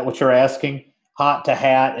 Is that what you're asking? Hot to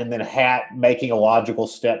hat and then hat making a logical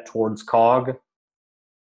step towards cog?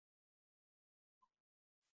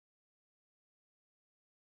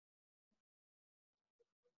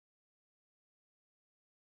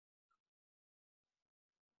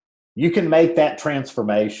 You can make that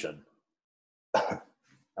transformation.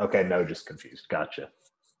 Okay, no, just confused. Gotcha.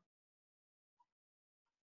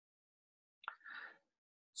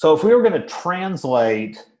 So if we were going to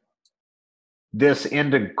translate this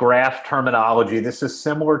into graph terminology, this is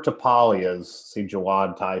similar to Polya's. See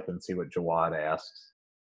Jawad type and see what Jawad asks.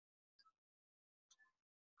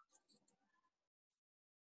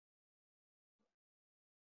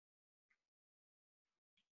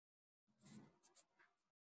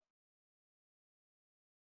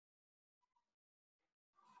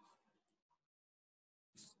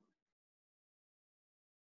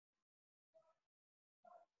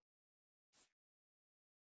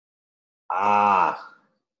 Ah,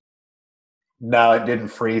 no, it didn't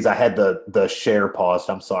freeze. I had the share paused.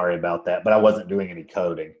 I'm sorry about that, but I wasn't doing any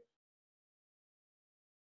coding.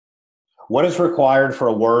 What is required for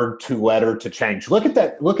a word to letter to change? Look at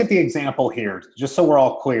that. Look at the example here, just so we're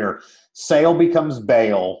all clear. Sail becomes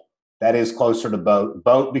bail. That is closer to boat.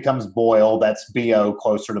 Boat becomes boil. That's BO,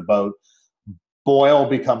 closer to boat. Boil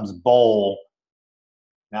becomes bowl.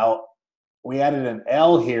 Now, we added an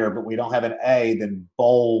L here, but we don't have an A. Then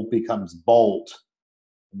bowl becomes bolt.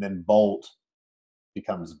 And then bolt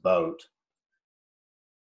becomes boat.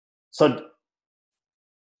 So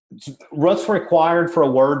what's required for a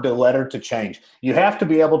word to letter to change? You have to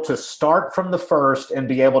be able to start from the first and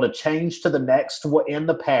be able to change to the next in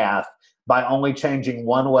the path by only changing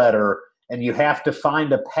one letter. And you have to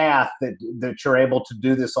find a path that you're able to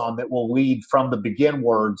do this on that will lead from the begin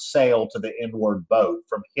word sail to the end word boat,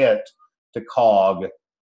 from hit to cog,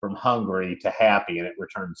 from hungry to happy, and it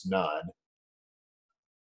returns none.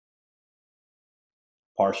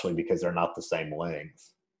 Partially because they're not the same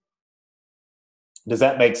length. Does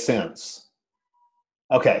that make sense?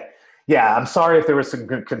 Okay. Yeah, I'm sorry if there was some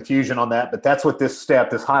confusion on that, but that's what this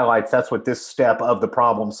highlights. That's what this step of the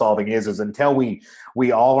problem solving is until we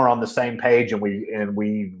all are on the same page and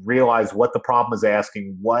we realize what the problem is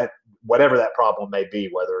asking, whatever that problem may be,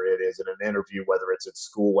 whether it is in an interview, whether it's at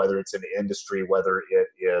school, whether it's in industry, whether it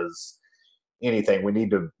is anything, we need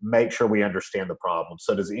to make sure we understand the problem.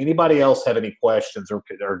 So does anybody else have any questions, or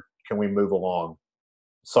can we move along?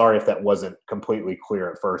 Sorry if that wasn't completely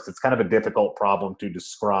clear at first. It's kind of a difficult problem to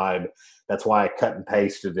describe. That's why I cut and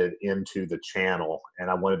pasted it into the channel, and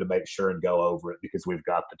I wanted to make sure and go over it because we've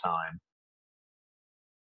got the time.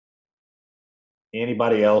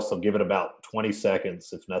 Anybody else? I'll give it about 20 seconds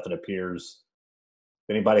if nothing appears.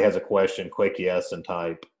 If anybody has a question, click yes and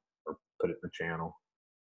type or put it in the channel.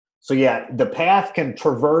 So yeah, the path can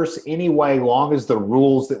traverse any way long as the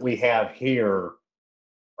rules that we have here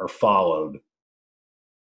are followed.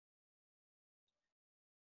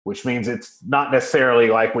 Which means it's not necessarily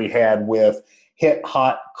like we had with hit,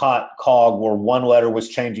 hot, caught, cog, where one letter was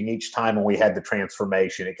changing each time and we had the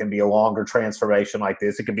transformation. It can be a longer transformation like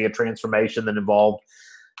this. It can be a transformation that involved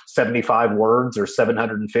 75 words or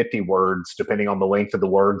 750 words, depending on the length of the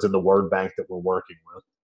words and the word bank that we're working with.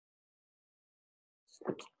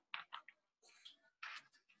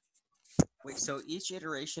 Wait, so each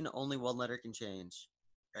iteration only one letter can change,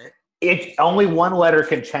 right? Only one letter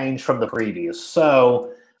can change from the previous.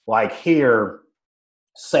 So, like here,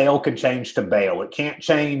 sail can change to bail. It can't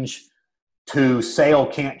change to sail,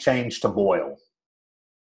 can't change to boil.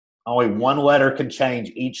 Only one letter can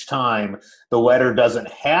change each time. The letter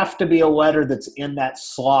doesn't have to be a letter that's in that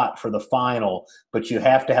slot for the final, but you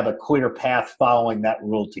have to have a clear path following that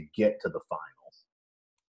rule to get to the final.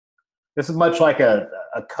 This is much like a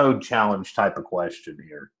code challenge type of question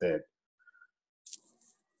here. That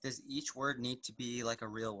Does each word need to be like a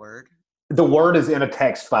real word? the word is in a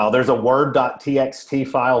text file. There's a word.txt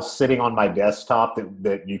file sitting on my desktop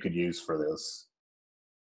that you could use for this.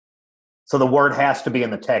 So the word has to be in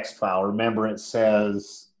the text file. Remember, it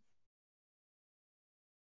says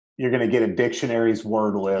you're going to get a dictionary's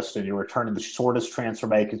word list, and you're returning the shortest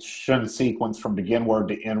transformation sequence from begin word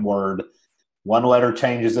to end word. One letter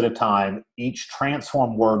changes at a time. Each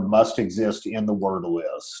transform word must exist in the word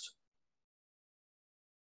list.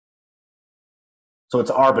 So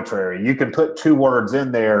it's arbitrary. You can put two words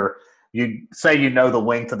in there. You say you know the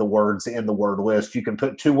length of the words in the word list. You can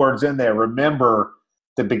put two words in there. Remember,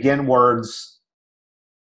 the begin words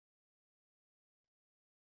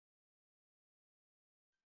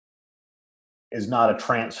is not a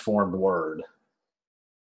transformed word.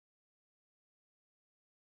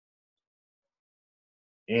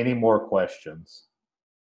 Any more questions?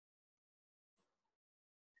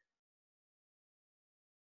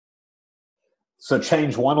 So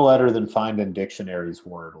change one letter, then find in dictionary's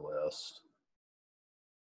word list.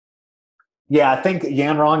 Yeah, I think,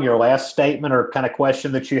 Yanrong, your last statement or kind of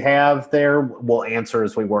question that you have there, we'll answer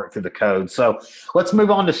as we work through the code. So let's move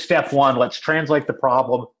on to step one. Let's translate the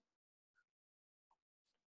problem.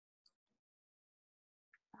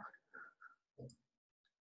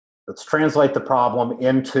 Let's translate the problem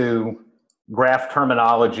into graph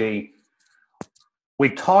terminology. We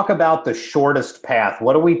talk about the shortest path.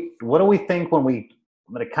 What do we think when we?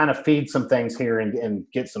 I'm going to kind of feed some things here and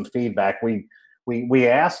get some feedback. We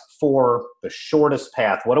asked for the shortest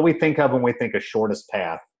path. What do we think of when we think of shortest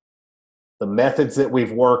path? The methods that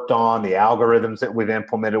we've worked on, the algorithms that we've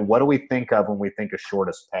implemented. What do we think of when we think of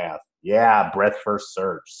shortest path? Yeah, breadth first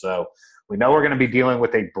search. So we know we're going to be dealing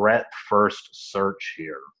with a breadth first search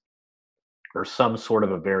here, or some sort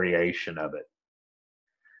of a variation of it.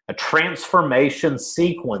 A transformation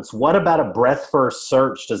sequence. What about a breadth first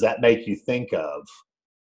search does that make you think of?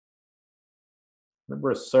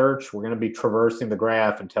 Remember, a search, we're going to be traversing the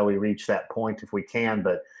graph until we reach that point if we can,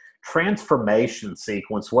 but transformation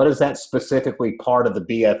sequence, what is that specifically part of the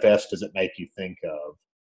BFS does it make you think of?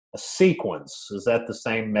 A sequence, is that the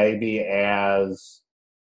same maybe as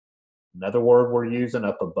another word we're using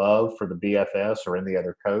up above for the BFS or in the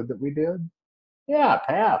other code that we did? Yeah,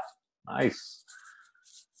 path. Nice.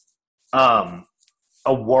 A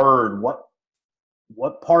word,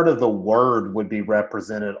 what part of the word would be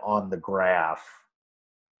represented on the graph?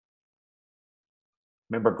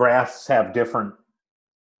 Remember, graphs have different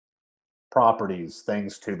properties,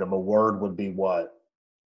 things to them. A word would be what?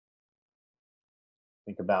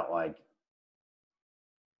 Think about, like,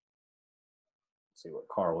 let's see what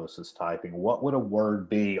Carlos is typing. What would a word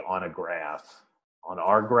be on a graph? On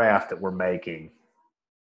our graph that we're making,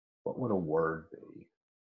 what would a word be?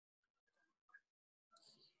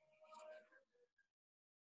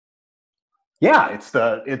 Yeah, it's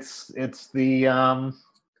the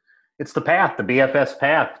path, the BFS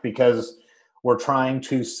path, because we're trying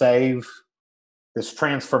to save this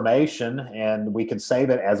transformation, and we can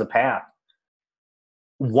save it as a path.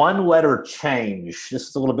 One letter change. This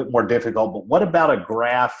is a little bit more difficult, but what about a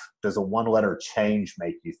graph does a one letter change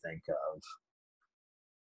make you think of?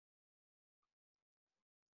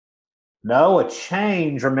 No, a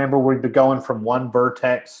change. Remember, we'd be going from one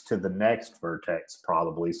vertex to the next vertex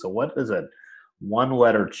probably. So what does a one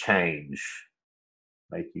letter change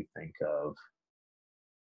make you think of?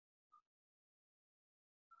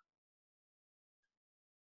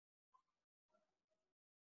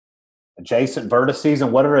 Adjacent vertices.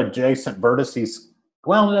 And what are adjacent vertices?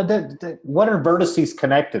 Well, what are vertices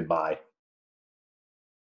connected by?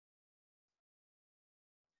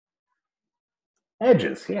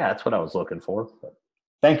 Edges. Yeah, that's what I was looking for. But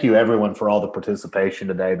thank you, everyone, for all the participation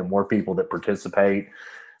today. The more people that participate,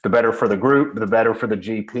 the better for the group, the better for the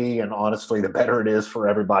GP, and honestly, the better it is for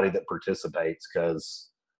everybody that participates, because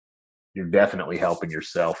you're definitely helping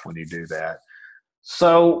yourself when you do that.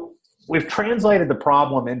 So we've translated the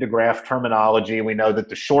problem into graph terminology. We know that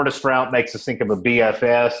the shortest route makes us think of a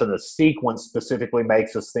BFS, and the sequence specifically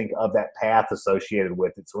makes us think of that path associated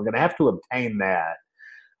with it. So we're going to have to obtain that.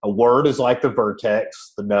 A word is like the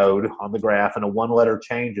vertex, the node on the graph, and a one-letter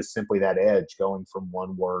change is simply that edge going from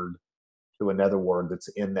one word to another word that's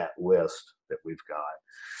in that list that we've got.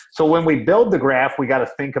 So when we build the graph, we got to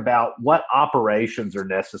think about what operations are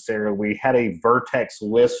necessary. We had a vertex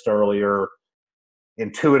list earlier.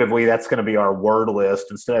 Intuitively, that's going to be our word list.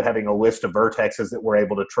 Instead of having a list of vertexes that we're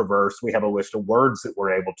able to traverse, we have a list of words that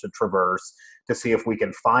we're able to traverse to see if we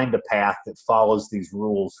can find a path that follows these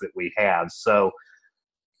rules that we have. So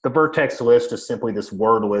the vertex list is simply this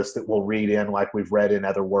word list that we'll read in like we've read in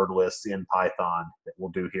other word lists in Python that we'll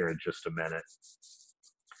do here in just a minute.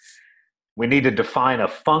 We need to define a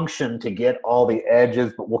function to get all the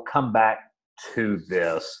edges, but we'll come back to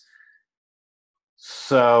this.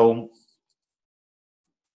 So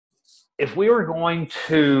if we were going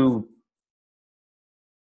to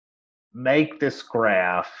make this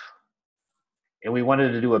graph and we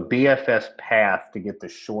wanted to do a BFS path to get the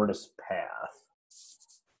shortest path,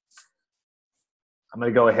 I'm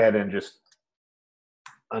going to go ahead and just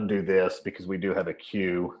undo this because we do have a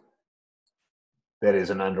queue that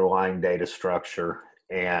is an underlying data structure,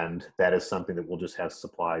 and that is something that we'll just have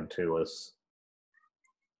supplied to us.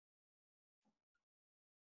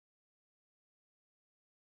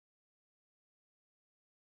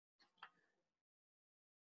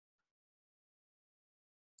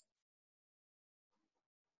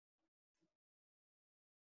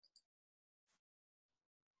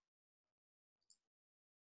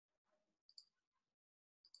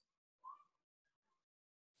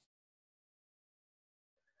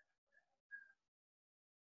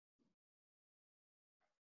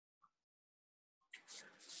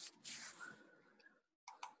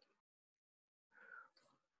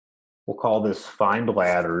 We'll call this find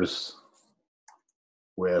ladders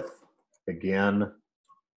with, again,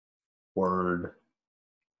 word,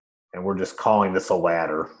 and we're just calling this a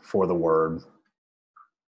ladder for the word.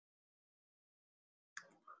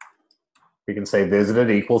 We can say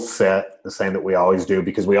visited equals set, the same that we always do,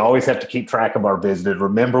 because we always have to keep track of our visited.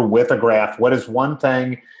 Remember, with a graph, what is one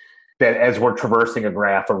thing that as we're traversing a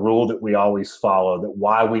graph, a rule that we always follow, that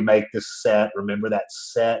why we make this set, remember that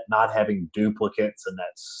set not having duplicates and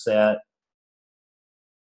that set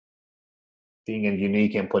being a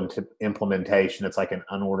unique implementation. It's like an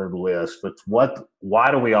unordered list. But why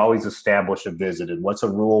do we always establish a visited? What's a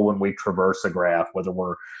rule when we traverse a graph, whether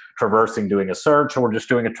we're traversing doing a search or we're just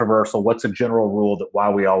doing a traversal? What's a general rule that why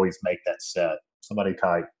we always make that set? Somebody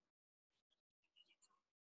type.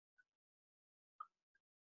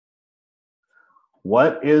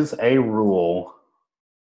 What is a rule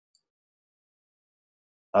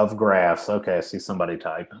of graphs? Okay, I see somebody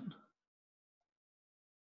typing.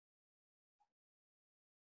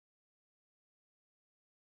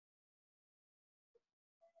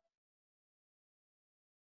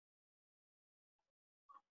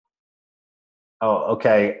 Oh,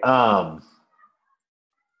 okay.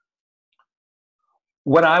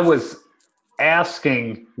 What I was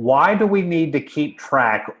asking, why do we need to keep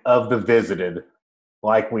track of the visited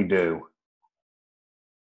like we do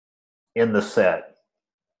in the set?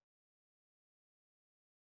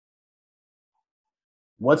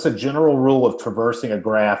 What's a general rule of traversing a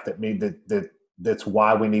graph that's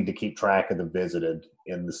why we need to keep track of the visited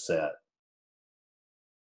in the set?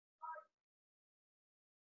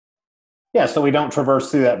 Yeah, so we don't traverse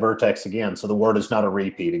through that vertex again. So the word is not a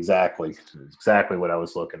repeat. Exactly. Exactly what I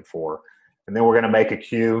was looking for. And then we're going to make a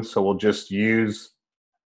queue. So we'll just use.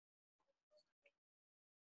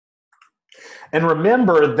 And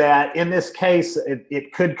remember that in this case,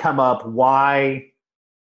 it could come up why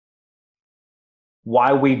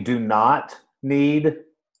we do not need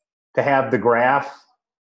to have the graph.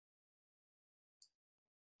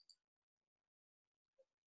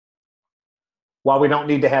 Why we don't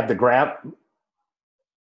need to have the graph.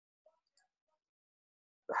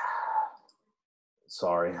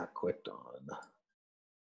 Sorry, I clicked on.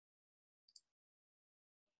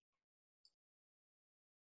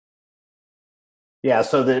 Yeah,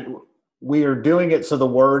 so that we are doing it so the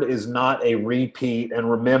word is not a repeat. And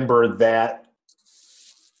remember that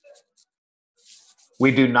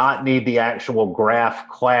we do not need the actual graph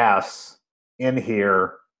class in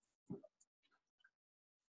here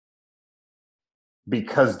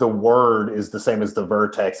because the word is the same as the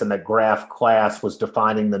vertex, and the graph class was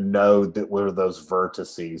defining the node that were those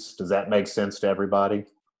vertices. Does that make sense to everybody?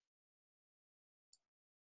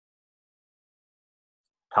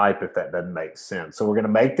 Type if that doesn't make sense. So we're going to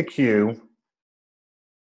make the queue.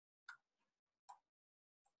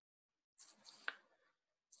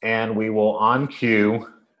 And we will on queue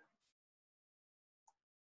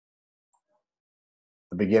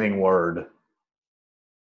the beginning word.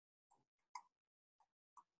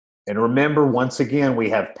 And remember, once again, we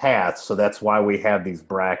have paths, so that's why we have these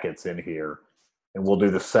brackets in here. And we'll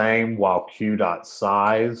do the same while q dot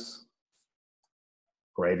size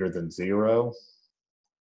greater than 0.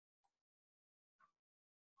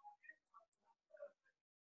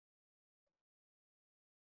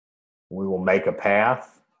 We will make a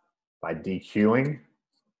path by dequeuing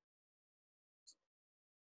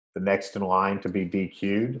the next in line to be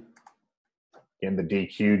dequeued. In the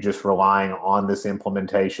dequeue, just relying on this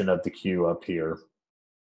implementation of the queue up here.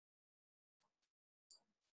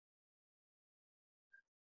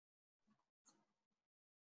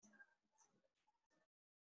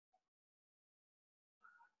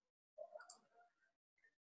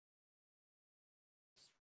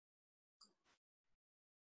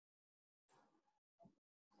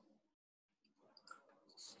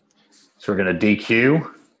 So we're going to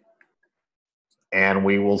dequeue, and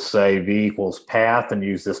we will say v equals path and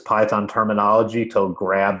use this Python terminology to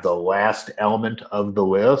grab the last element of the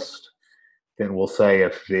list. Then we'll say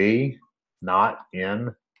if v not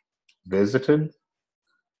in visited,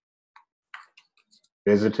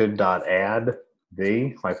 visited.add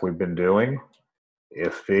v, like we've been doing.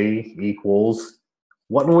 If v equals,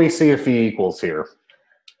 what do we see if v equals here?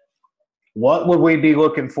 What would we be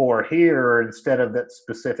looking for here instead of that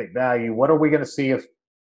specific value? What are we going to see if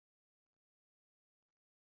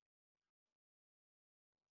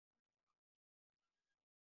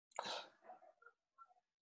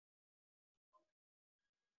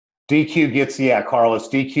DQ gets, yeah, Carlos,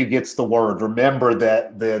 DQ gets the word. Remember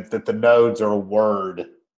that the nodes are a word.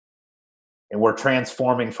 And we're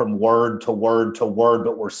transforming from word to word to word,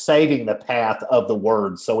 but we're saving the path of the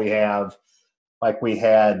word. So we have, like we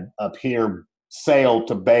had up here, sail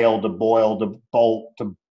to bail to boil to bolt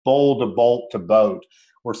to bowl to bolt to boat.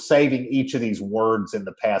 We're saving each of these words in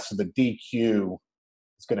the past. So the DQ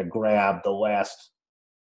is going to grab the last.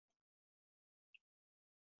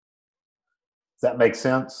 Does that make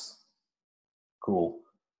sense? Cool.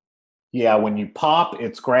 Yeah, when you pop,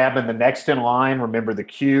 it's grabbing the next in line. Remember the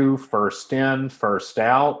queue, first in, first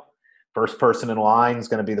out. First person in line is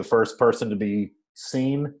going to be the first person to be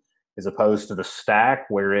seen, as opposed to the stack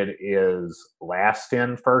where it is last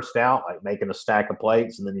in, first out, like making a stack of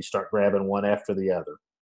plates, and then you start grabbing one after the other.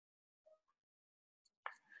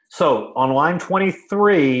 So on line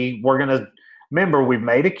 23, we're going to, remember, we've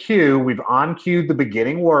made a queue. We've on-queued the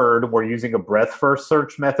beginning word. We're using a breadth-first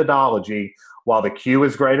search methodology. While the queue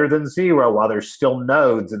is greater than 0, while there's still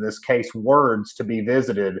nodes, in this case words, to be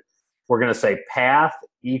visited, we're going to say path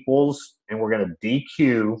equals, and we're going to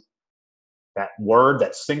dequeue that word,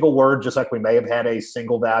 that single word, just like we may have had a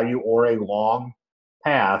single value or a long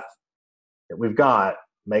path that we've got,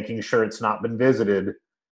 making sure it's not been visited.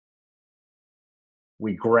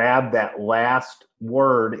 We grab that last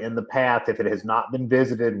word in the path. If it has not been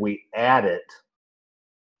visited, we add it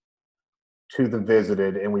to the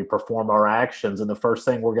visited, and we perform our actions. And the first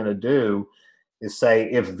thing we're going to do is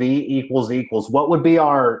say if v equals equals, what would be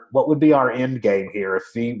our end game here? If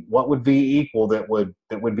v, what would v equal that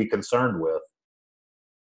would be concerned with?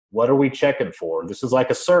 What are we checking for? This is like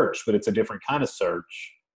a search, but it's a different kind of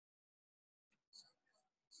search.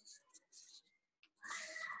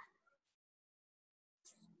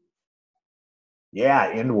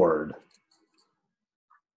 Yeah, inward.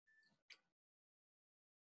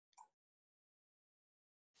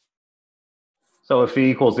 So if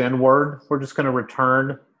v equals inward, we're just going to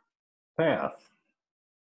return path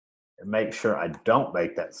and make sure I don't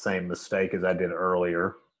make that same mistake as I did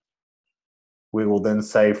earlier. We will then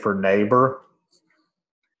say for neighbor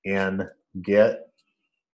in get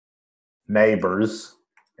neighbors,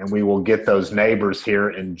 and we will get those neighbors here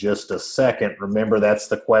in just a second. Remember, that's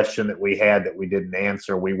the question that we had that we didn't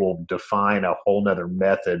answer. We will define a whole nother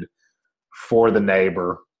method for the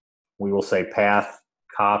neighbor. We will say path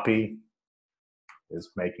copy is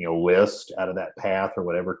making a list out of that path, or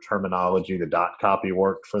whatever terminology, the dot copy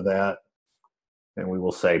worked for that. And we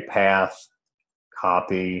will say path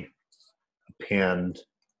copy append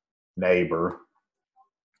neighbor.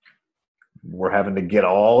 We're having to get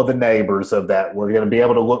all of the neighbors of that. We're going to be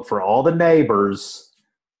able to look for all the neighbors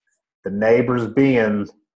being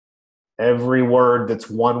every word that's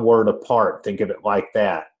one word apart. Think of it like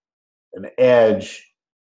that. An edge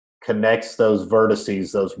connects those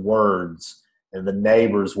vertices, those words, and the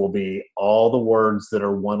neighbors will be all the words that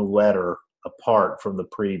are one letter apart from the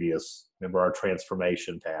previous. Remember our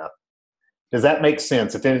transformation path. Does that make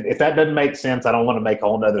sense? If that doesn't make sense, I don't want to make a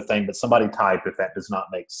whole other thing, but somebody type if that does not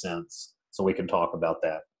make sense so we can talk about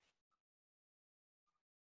that.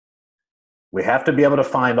 We have to be able to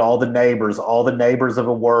find all the neighbors. All the neighbors of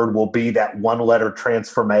a word will be that one-letter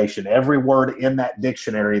transformation. Every word in that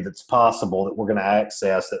dictionary that's possible that we're going to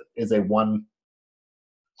access that is a one.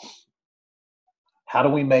 How do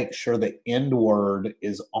we make sure the end word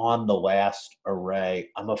is on the last array?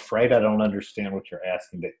 I'm afraid I don't understand what you're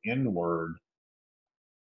asking. The end word.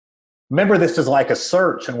 Remember, this is like a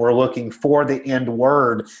search, and we're looking for the end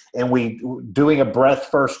word, and we doing a breadth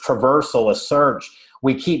first traversal, a search.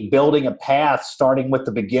 We keep building a path starting with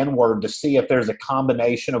the begin word to see if there's a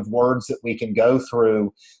combination of words that we can go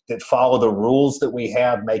through that follow the rules that we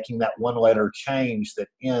have, making that one letter change that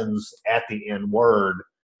ends at the end word.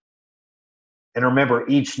 And remember,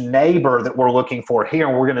 each neighbor that we're looking for here,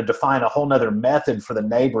 and we're going to define a whole nother method for the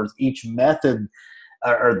neighbors. Each method,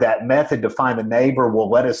 or that method to find the neighbor, will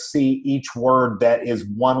let us see each word that is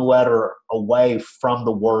one letter away from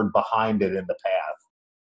the word behind it in the path.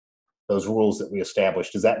 Those rules that we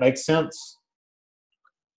established. Does that make sense?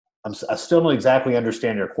 I still don't exactly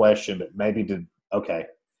understand your question, but maybe did, okay.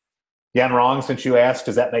 Yeah, I'm wrong since you asked.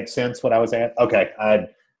 Does that make sense what I was at? Okay,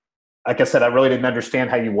 like I said, I really didn't understand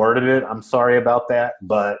how you worded it. I'm sorry about that,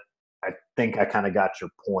 but I think I kind of got your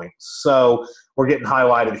point. So we're getting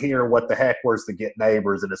highlighted here. What the heck? Where's the get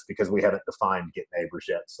neighbors? And it's because we haven't defined get neighbors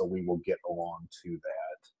yet. So we will get along to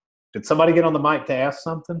that. Did somebody get on the mic to ask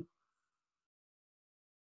something?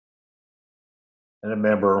 And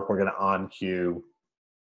remember, we're going to on-cue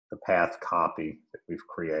the path copy that we've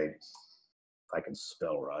created. If I can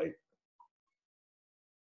spell right.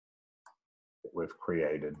 That we've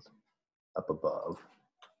created up above.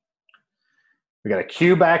 We got a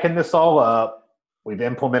cue backing this all up. We've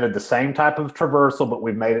implemented the same type of traversal, but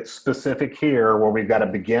we've made it specific here where we've got a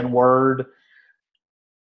begin word.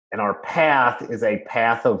 And our path is a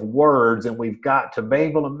path of words. And we've got to be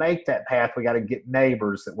able to make that path. We got to get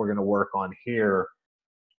neighbors that we're going to work on here.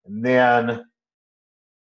 And then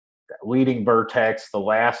that leading vertex, the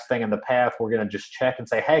last thing in the path, we're going to just check and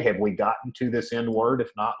say, hey, have we gotten to this end word?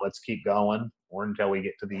 If not, let's keep going or until we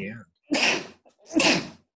get to the end.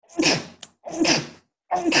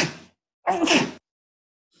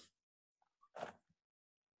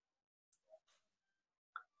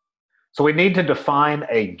 So we need to define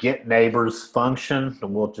a get neighbors function,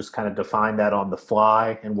 and we'll just kind of define that on the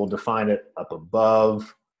fly, and we'll define it up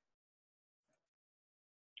above.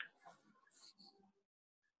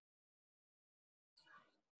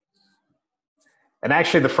 And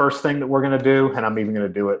actually the first thing that we're going to do, and I'm even going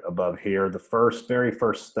to do it above here, the very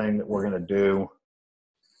first thing that we're going to do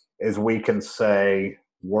is we can say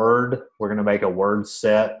word. We're going to make a word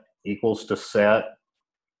set equals to set.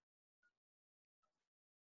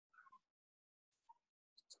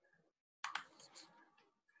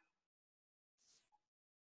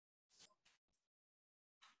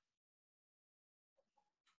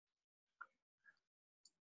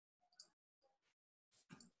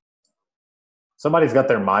 Somebody's got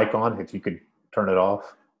their mic on, if you could turn it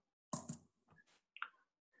off.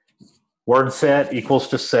 Word set equals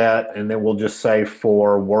to set, and then we'll just say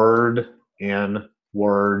for word in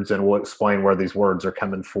words, and we'll explain where these words are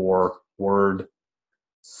coming for. Word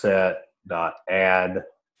set dot add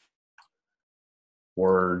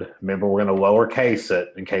word. Remember, we're going to lowercase it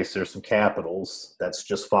in case there's some capitals. That's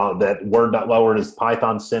just follow that word dot lowered is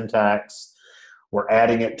Python syntax. We're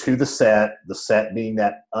adding it to the set being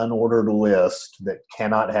that unordered list that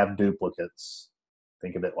cannot have duplicates.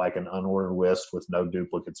 Think of it like an unordered list with no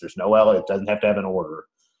duplicates. There's no L, it doesn't have to have an order.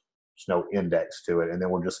 There's no index to it, and then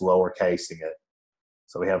we're just lowercasing it.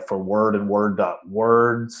 So we have for word and word dot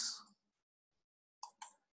words.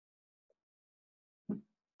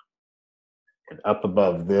 And up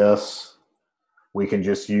above this, we can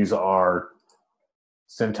just use our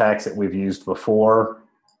syntax that we've used before.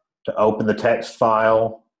 To open the text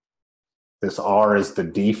file, this R is the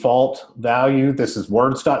default value. This is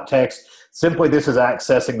words.txt. Simply, this is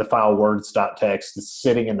accessing the file words.txt. It's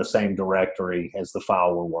sitting in the same directory as the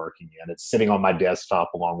file we're working in. It's sitting on my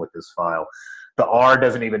desktop along with this file. The R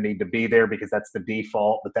doesn't even need to be there because that's the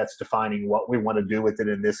default, but that's defining what we want to do with it.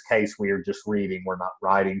 In this case, we are just reading. We're not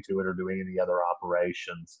writing to it or doing any other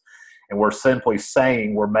operations. And we're simply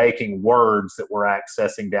saying we're making words that we're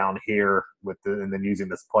accessing down here and then using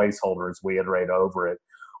this placeholder as we iterate over it.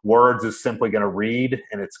 Words is simply going to read,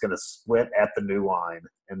 and it's going to split at the new line,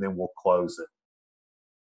 and then we'll close it.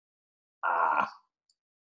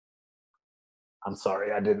 I'm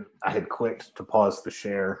sorry, I had clicked to pause the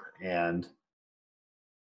share, and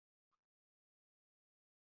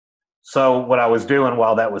so what I was doing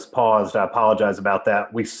while that was paused, I apologize about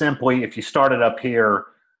that. We simply, if you started up here,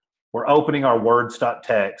 we're opening our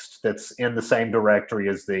words.txt that's in the same directory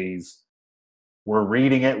as these. We're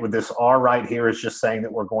reading it with this R right here is just saying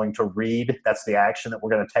that we're going to read. That's the action that we're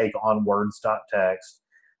going to take on words.text.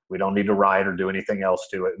 We don't need to write or do anything else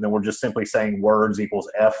to it. And then we're just simply saying words equals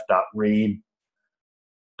f.read.split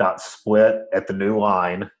at the new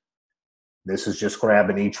line. This is just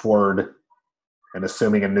grabbing each word and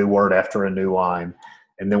assuming a new word after a new line.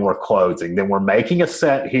 And then we're closing. Then we're making a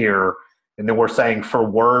set here, and then we're saying for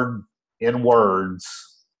word in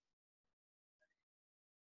words,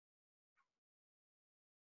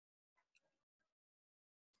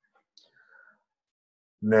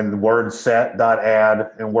 and then the word set dot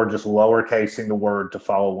add, and we're just lowercasing the word to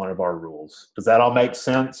follow one of our rules. Does that all make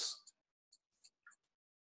sense?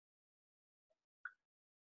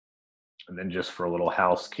 And then just for a little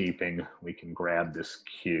housekeeping, we can grab this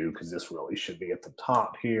Q because this really should be at the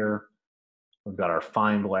top here. We've got our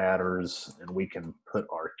find ladders, and we can put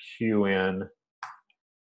our Q in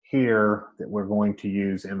here that we're going to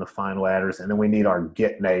use in the find ladders. And then we need our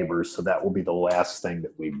get neighbors, so that will be the last thing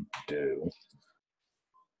that we do.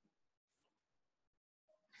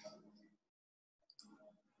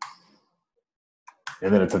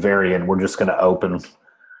 And then at the very end, we're just going to open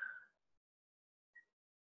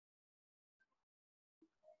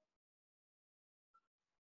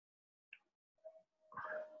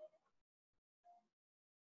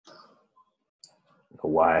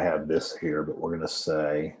why I have this here, but we're going to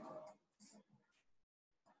say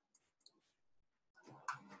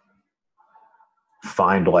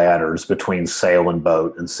find ladders between sail and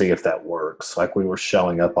boat and see if that works, like we were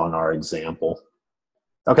showing up on our example.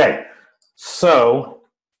 Okay, so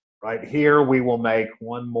right here we will make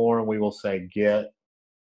one more, and we will say get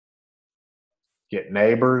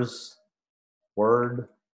neighbors, word.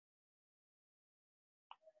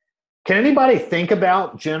 Can anybody think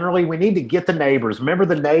about, generally, we need to get the neighbors. Remember,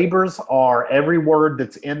 the neighbors are every word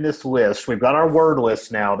that's in this list. We've got our word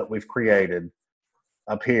list now that we've created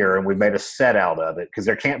up here, and we've made a set out of it because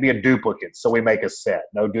there can't be a duplicate, so we make a set.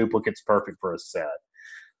 No duplicate's perfect for a set.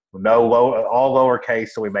 No all lowercase,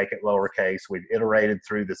 so we make it lowercase. We've iterated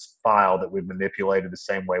through this file that we've manipulated the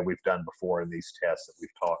same way we've done before in these tests that we've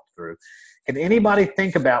talked through. Can anybody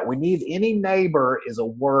think about, we need any neighbor is a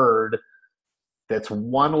word that's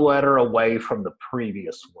one letter away from the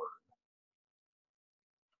previous word.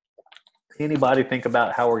 Anybody think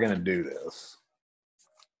about how we're going to do this?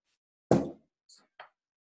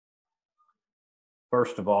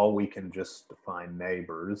 First of all, we can just define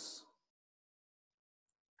neighbors.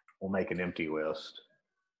 We'll make an empty list.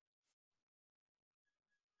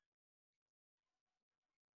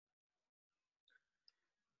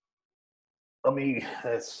 We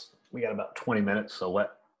got about 20 minutes, so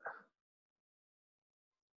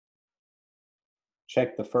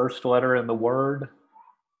check the first letter in the word.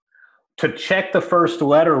 To check the first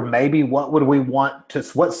letter, maybe what would we want to,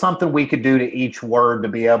 what's something we could do to each word to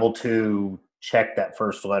be able to check that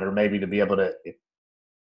first letter, maybe to be able to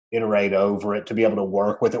iterate over it, to be able to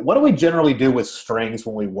work with it. What do we generally do with strings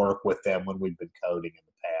when we work with them when we've been coding in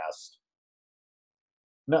the past?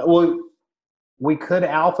 No, we could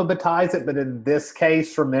alphabetize it, but in this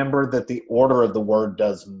case, remember that the order of the word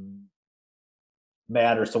does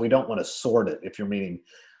matter, so we don't want to sort it. If you're meaning,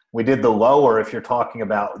 we did the lower, if you're talking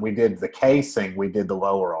about, we did the casing, we did the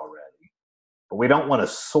lower already. But we don't want to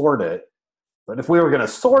sort it. But if we were going to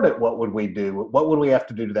sort it, what would we do? What would we have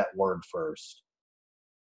to do to that word first?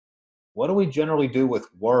 What do we generally do with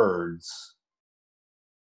words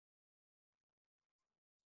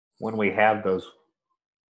when we have those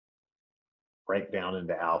break down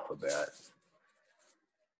into alphabet?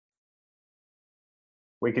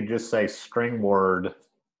 We could just say string word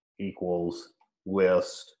equals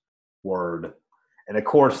list word. And of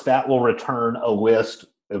course, that will return a list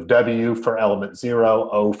of W for element 0,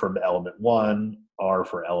 O for element 1, R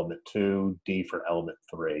for element 2, D for element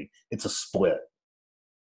 3. It's a split.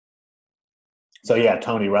 So yeah,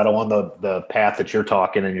 Tony, right along the path that you're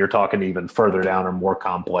talking, and you're talking even further down or more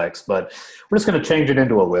complex, but we're just going to change it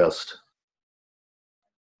into a list.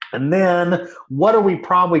 And then what are we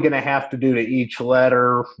probably going to have to do to each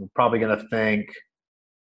letter? We're probably going to think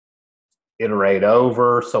iterate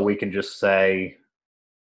over, so we can just say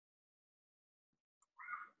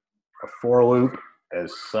a for loop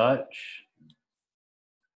as such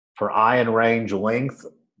for I in range length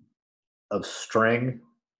of string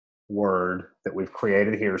word that we've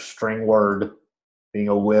created here, string word being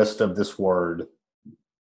a list of this word.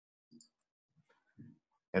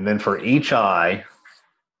 And then for each I,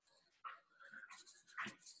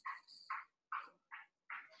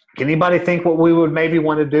 can anybody think what we would maybe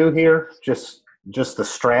want to do here? Just the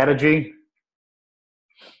strategy.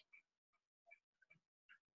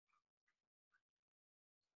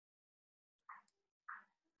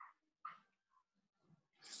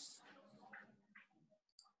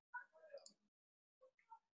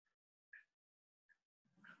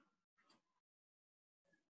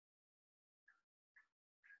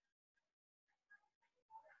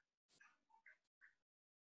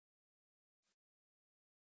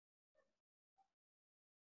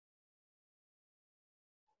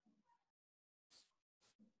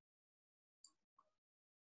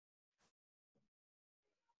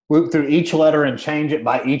 Loop through each letter and change it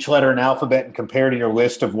by each letter in alphabet and compare to your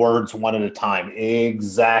list of words one at a time.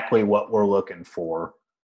 Exactly what we're looking for.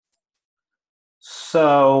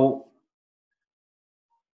 So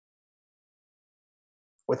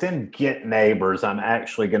within get neighbors, I'm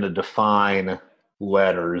actually going to define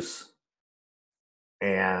letters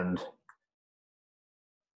and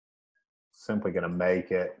simply going to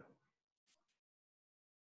make it,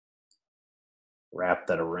 wrap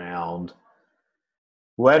that around.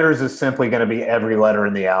 Letters is simply going to be every letter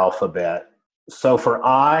in the alphabet. So for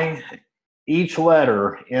I, each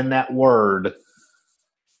letter in that word,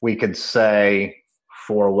 we could say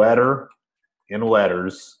for letter in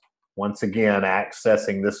letters, once again,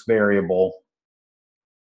 accessing this variable,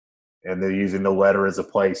 and they're using the letter as a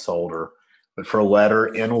placeholder. But for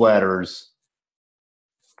letter in letters,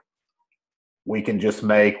 we can just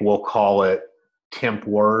make, we'll call it temp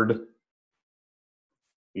word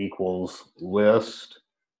equals list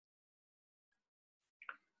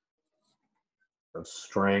of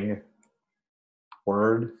string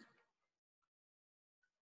word,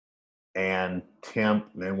 and temp,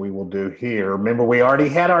 then we will do here. Remember, we already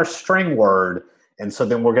had our string word, and so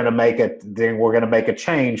then we're going to make it. Then we're going to make a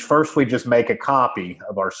change. First, we just make a copy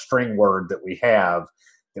of our string word that we have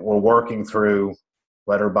that we're working through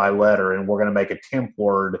letter by letter, and we're going to make a temp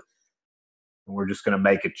word, and we're just going to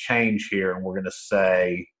make a change here, and we're going to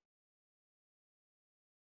say,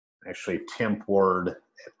 actually, temp word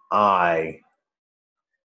I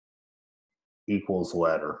equals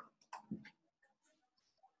letter.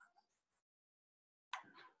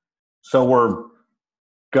 So we're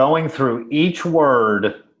going through each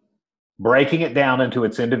word, breaking it down into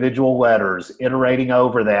its individual letters, iterating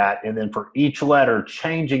over that, and then for each letter,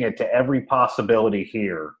 changing it to every possibility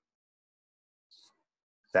here.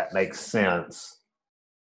 That makes sense.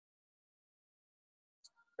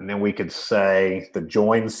 And then we could say the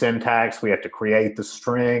join syntax, we have to create the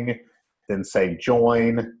string, then say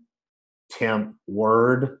join temp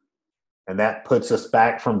word, and that puts us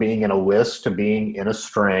back from being in a list to being in a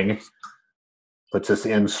string. Puts us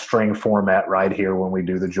in string format right here when we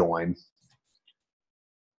do the join.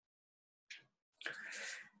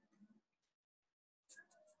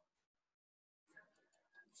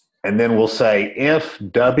 And then we'll say if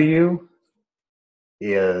W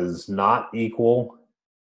is not equal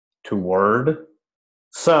to word.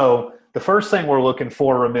 So the first thing we're looking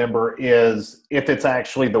for, remember, is if it's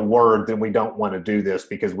actually the word, then we don't want to do this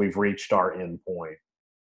because we've reached our endpoint.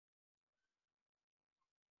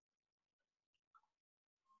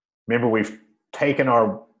 Remember, we've taken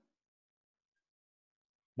our,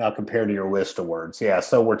 now compared to your list of words. Yeah,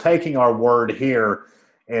 so we're taking our word here,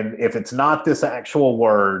 and if it's not this actual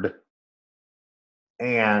word,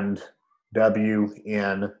 and W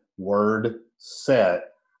in word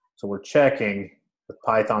set, so we're checking with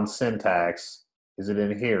Python syntax, is it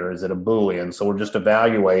in here? Is it a Boolean? So we're just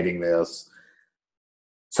evaluating this.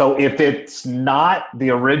 So if it's not the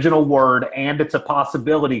original word and it's a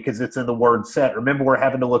possibility because it's in the word set, remember we're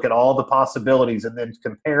having to look at all the possibilities and then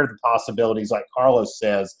compare the possibilities, like Carlos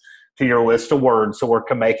says, to your list of words. So we're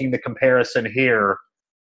making the comparison here,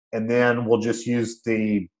 and then we'll just use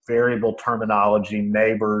the variable terminology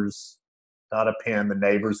neighbors, not append the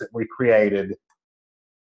neighbors that we created,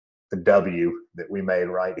 the W that we made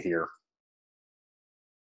right here.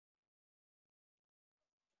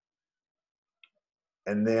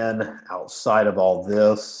 And then outside of all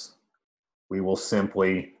this, we will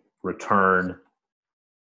simply return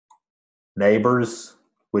neighbors,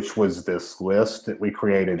 which was this list that we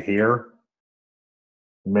created here.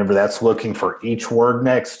 Remember, that's looking for each word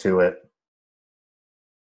next to it.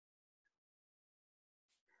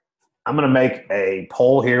 I'm going to make a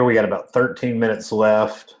poll here. We got about 13 minutes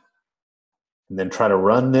left. And then try to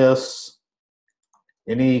run this.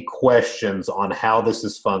 Any questions on how this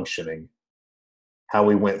is functioning? How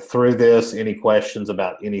we went through this? Any questions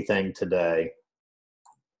about anything today?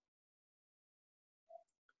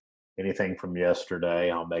 Anything from yesterday?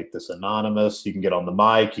 I'll make this anonymous. You can get on the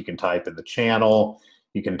mic. You can type in the channel.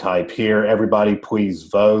 You can type here. Everybody, please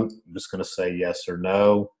vote. I'm just going to say yes or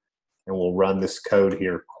no. And we'll run this code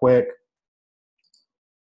here quick.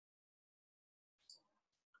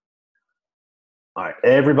 All right,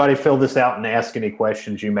 everybody fill this out and ask any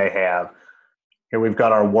questions you may have. Here we've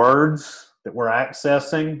got our words that we're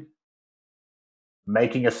accessing,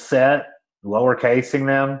 making a set, lowercasing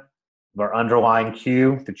them, our underlying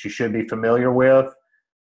Q that you should be familiar with.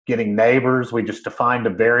 Getting neighbors, we just defined a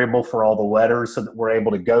variable for all the letters so that we're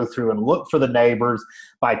able to go through and look for the neighbors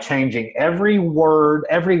by changing every word,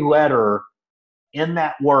 every letter in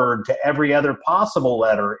that word to every other possible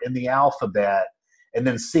letter in the alphabet. and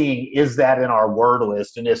then seeing, is that in our word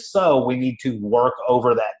list? And if so, we need to work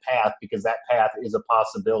over that path, because that path is a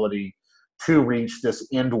possibility to reach this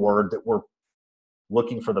end word that we're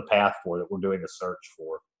looking for the path for, that we're doing a search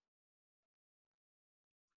for.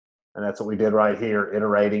 And that's what we did right here,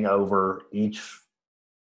 iterating over each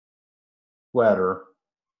letter,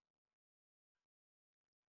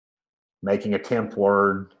 making a temp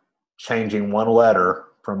word, changing one letter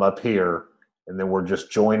from up here, and then we're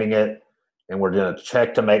just joining it, and we're going to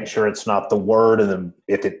check to make sure it's not the word, and then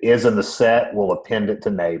if it is in the set, we'll append it to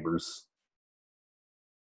neighbors.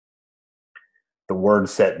 The word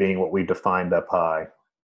set being what we defined up high.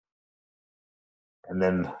 And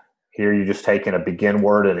then here you're just taking a begin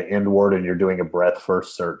word and an end word, and you're doing a breadth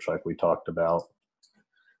first search like we talked about.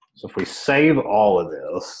 So if we save all of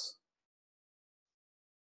this,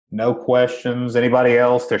 no questions. Anybody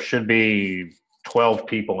else? There should be 12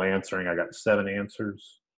 people answering. I got 7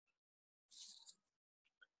 answers.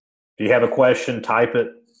 If you have a question, type it.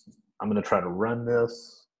 I'm going to try to run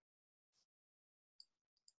this.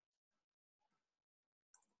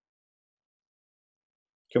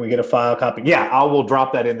 Can we get a file copy? Yeah, I will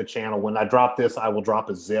drop that in the channel. When I drop this, I will drop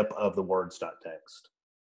a zip of the words.txt.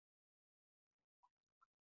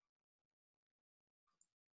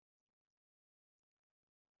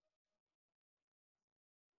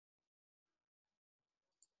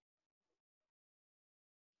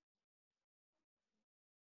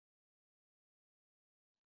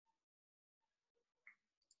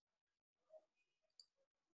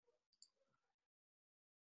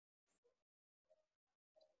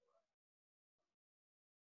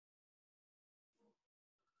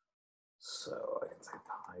 So I can say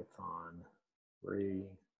Python 3.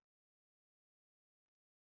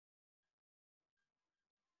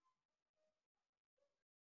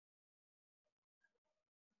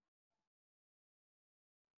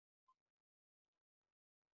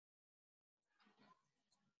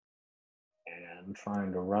 And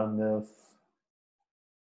trying to run this.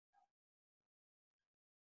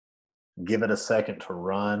 Give it a second to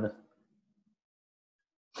run.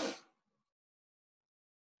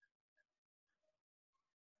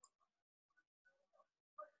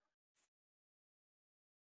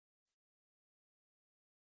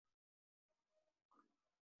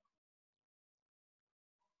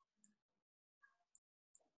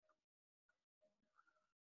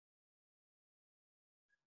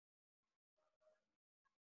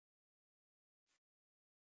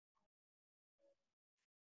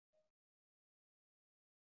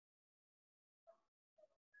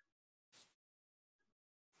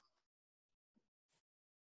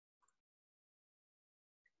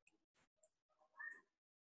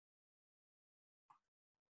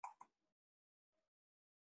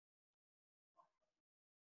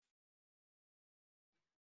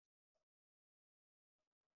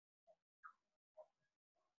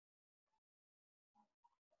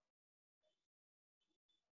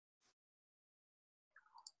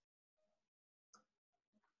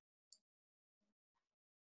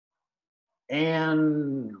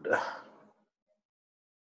 And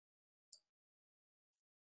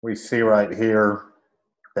we see right here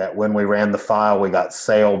that when we ran the file, we got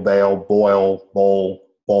sail, bail, boil, bowl,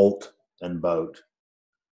 bolt, and boat.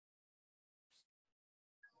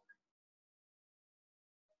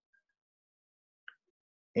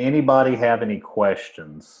 Anybody have any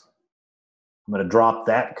questions? I'm going to drop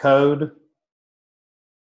that code.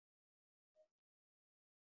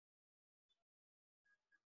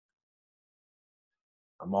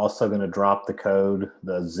 I'm also going to drop the code,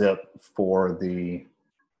 the zip for the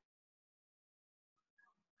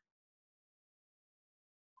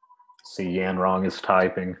see Yan Rong is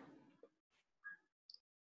typing.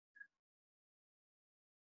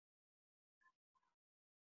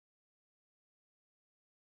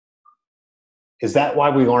 Is that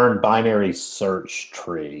why we learned binary search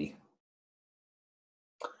tree?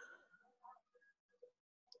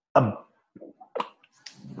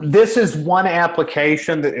 This is one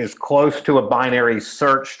application that is close to a binary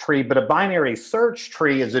search tree, but a binary search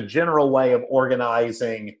tree is a general way of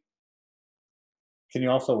organizing. Can you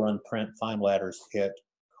also run print, find letters, hit,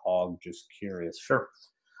 cog, just curious? Sure.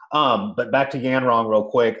 But back to Yan Rong real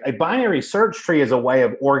quick. A binary search tree is a way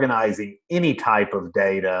of organizing any type of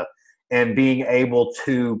data and being able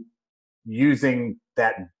to, using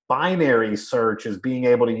that binary search, is being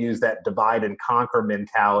able to use that divide and conquer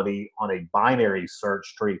mentality on a binary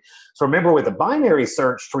search tree. So remember, with a binary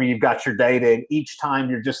search tree, you've got your data, and each time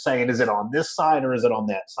you're just saying, is it on this side or is it on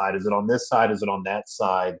that side? Is it on this side? Is it on that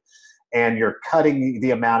side? And you're cutting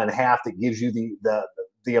the amount in half that gives you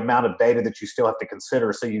the amount of data that you still have to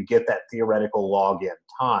consider, so you get that theoretical log in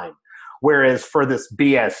time. Whereas for this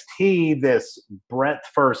BST, this breadth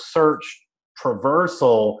first search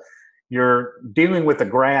traversal, you're dealing with a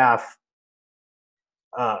graph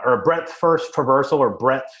or a breadth first traversal or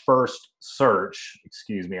breadth first search.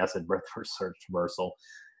 Excuse me, I said breadth first search traversal.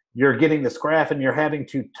 You're getting this graph and you're having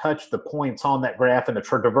to touch the points on that graph in a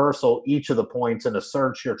traversal, each of the points in a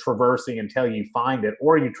search you're traversing until you find it,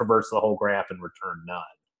 or you traverse the whole graph and return none.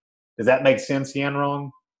 Does that make sense,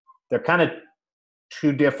 Yanrong? They're kind of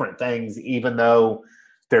two different things, even though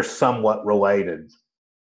they're somewhat related.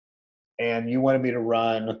 And you wanted me to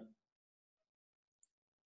run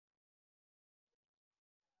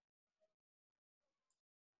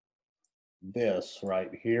this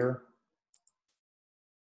right here.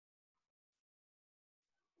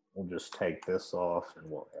 We'll just take this off and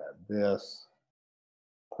we'll add this.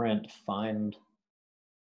 Print find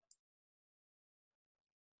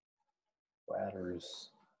ladders,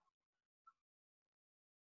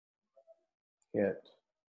 hit,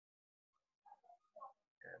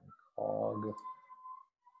 and cog.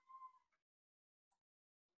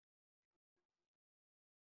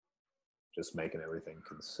 Just making everything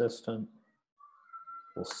consistent.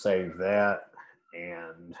 We'll save that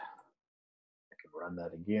and I can run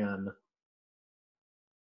that again.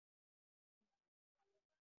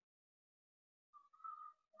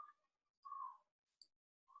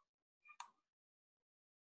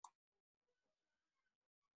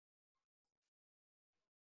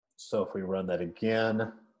 So if we run that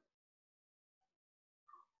again,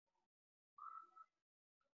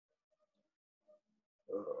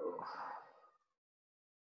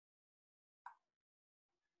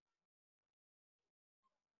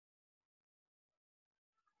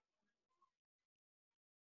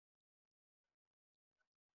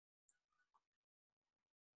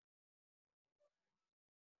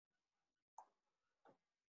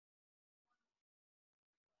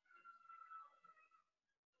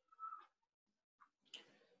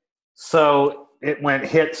 so it went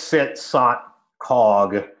hit, sit, sot,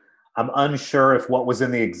 cog. I'm unsure if what was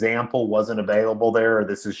in the example wasn't available there, or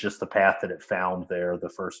this is just the path that it found there, the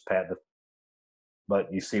first path.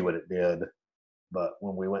 But you see what it did. But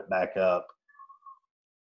when we went back up,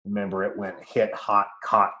 remember it went hit, hot,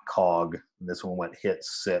 cot, cog. And this one went hit,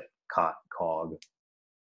 sit, cot, cog.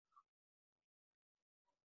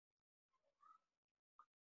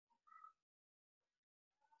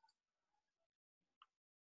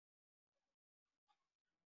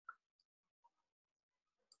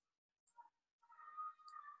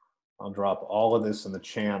 I'll drop all of this in the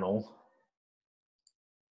channel.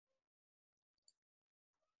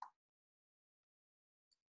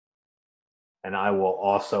 And I will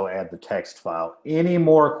also add the text file. Any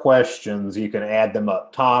more questions, you can add them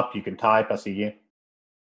up top. You can type, I see you.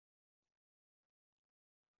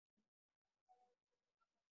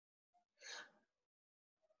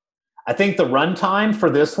 I think the runtime for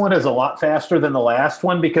this one is a lot faster than the last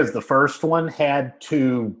one because the first one had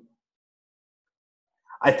to,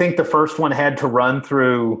 I think the first one had to run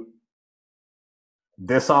through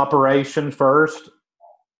this operation first.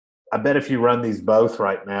 I bet if you run these both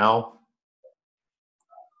right now,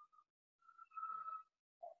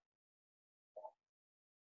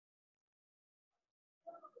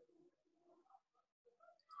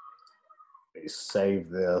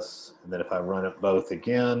 save this, and then if I run it both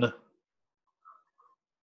again,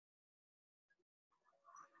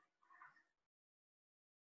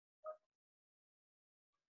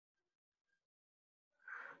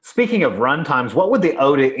 speaking of runtimes, what would the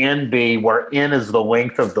O to N be where N is the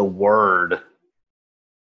length of the word?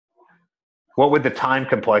 What would the time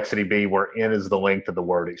complexity be where N is the length of the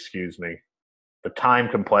word, excuse me? The time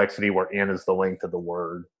complexity where N is the length of the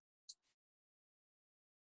word.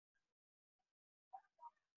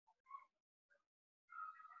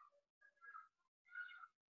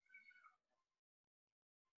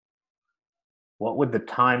 What would the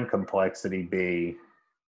time complexity be?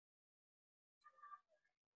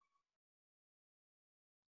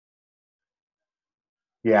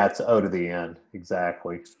 Yeah, it's O to the N,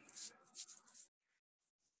 exactly.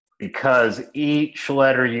 Because each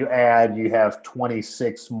letter you add, you have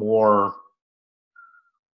 26 more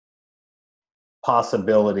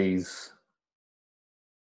possibilities.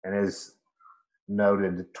 And as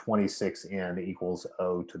noted, 26N equals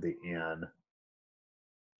O to the N.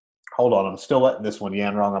 Hold on, I'm still letting this one,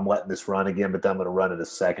 Yanrong, I'm letting this run again, but then I'm going to run it a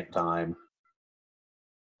second time.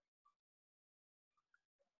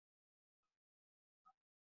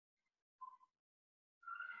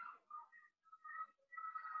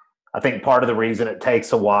 I think part of the reason it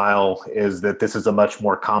takes a while is that this is a much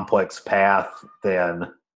more complex path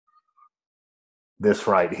than this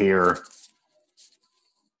right here.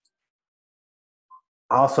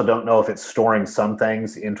 I also don't know if it's storing some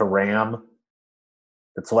things into RAM.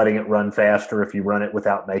 It's letting it run faster if you run it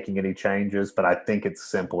without making any changes, but I think it's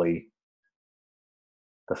simply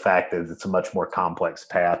the fact that it's a much more complex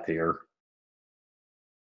path here.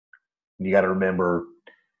 And you got to remember,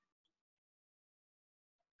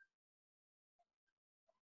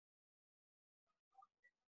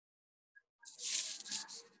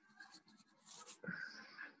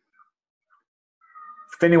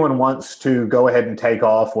 if anyone wants to go ahead and take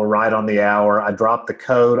off, we're right on the hour. I dropped the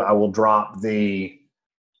code. I will drop the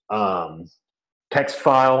text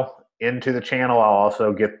file into the channel. I'll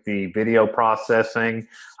also get the video processing.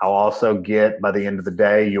 I'll also get, by the end of the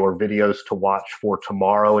day, your videos to watch for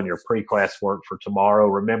tomorrow and your pre-class work for tomorrow.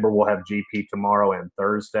 Remember, we'll have GP tomorrow and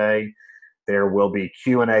Thursday. There will be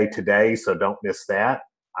Q&A today, so don't miss that.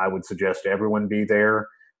 I would suggest everyone be there.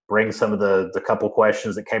 Bring some of the couple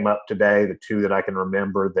questions that came up today, the two that I can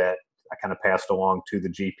remember that I kind of passed along to the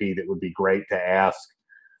GP that would be great to ask.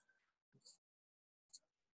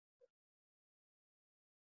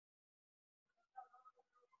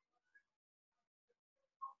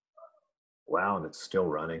 Wow, and it's still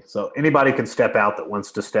running. So anybody can step out that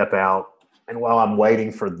wants to step out. And while I'm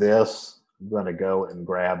waiting for this, I'm going to go and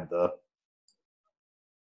grab the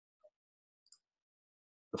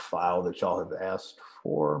file that y'all have asked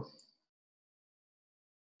for.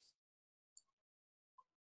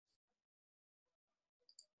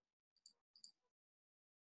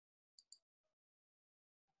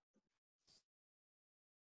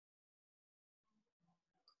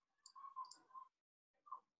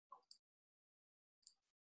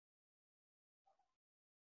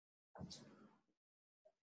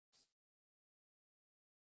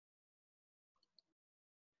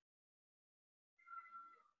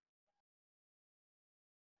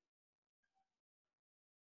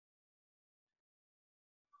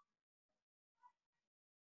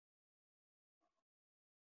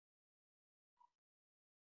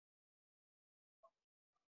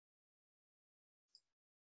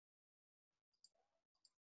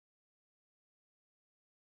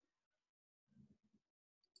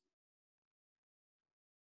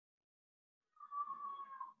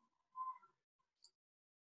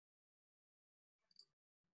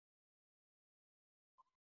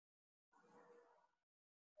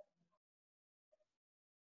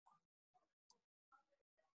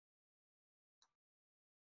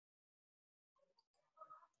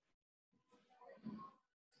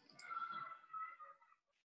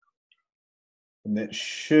 And it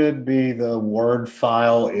should be, the Word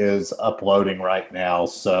file is uploading right now,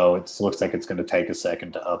 so it looks like it's going to take a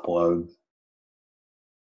second to upload.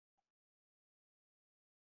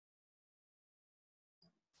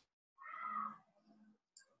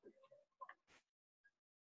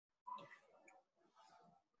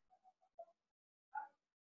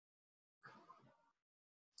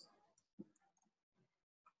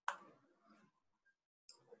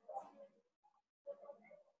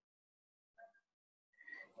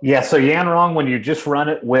 Yeah, so Yanrong, when you just run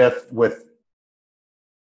it with the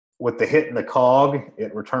hit and the cog,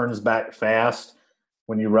 it returns back fast.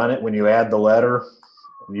 When you run it, when you add the letter,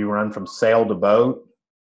 you run from sail to boat.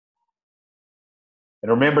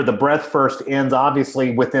 And remember, the breath first ends obviously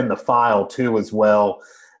within the file too as well,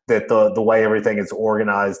 that the way everything is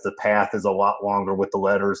organized, the path is a lot longer with the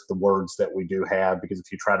letters, the words that we do have, because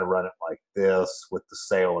if you try to run it like this with the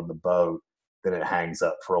sail and the boat, then it hangs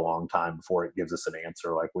up for a long time before it gives us an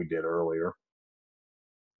answer like we did earlier.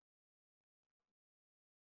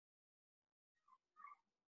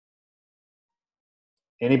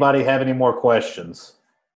 Anybody have any more questions?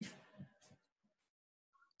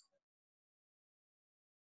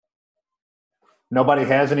 Nobody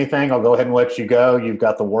has anything? I'll go ahead and let you go. You've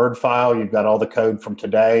got the Word file. You've got all the code from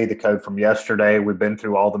today, the code from yesterday. We've been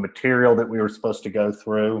through all the material that we were supposed to go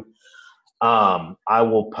through. I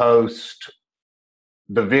will post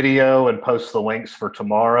the video and post the links for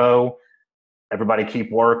tomorrow. Everybody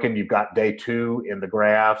keep working. You've got day 2 in the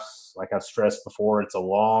graphs. Like I've stressed before, it's a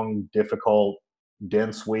long, difficult,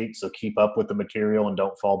 dense week, so keep up with the material and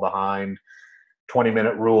don't fall behind.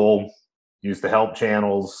 20-minute rule. Use the help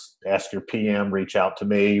channels, ask your PM, reach out to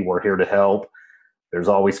me. We're here to help. There's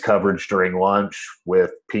always coverage during lunch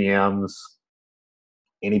with PMs.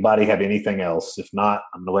 Anybody have anything else? If not,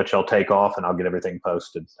 I'm gonna let y'all take off and I'll get everything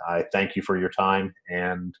posted. I thank you for your time,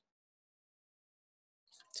 and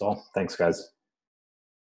that's all. Thanks, guys,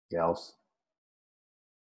 gals.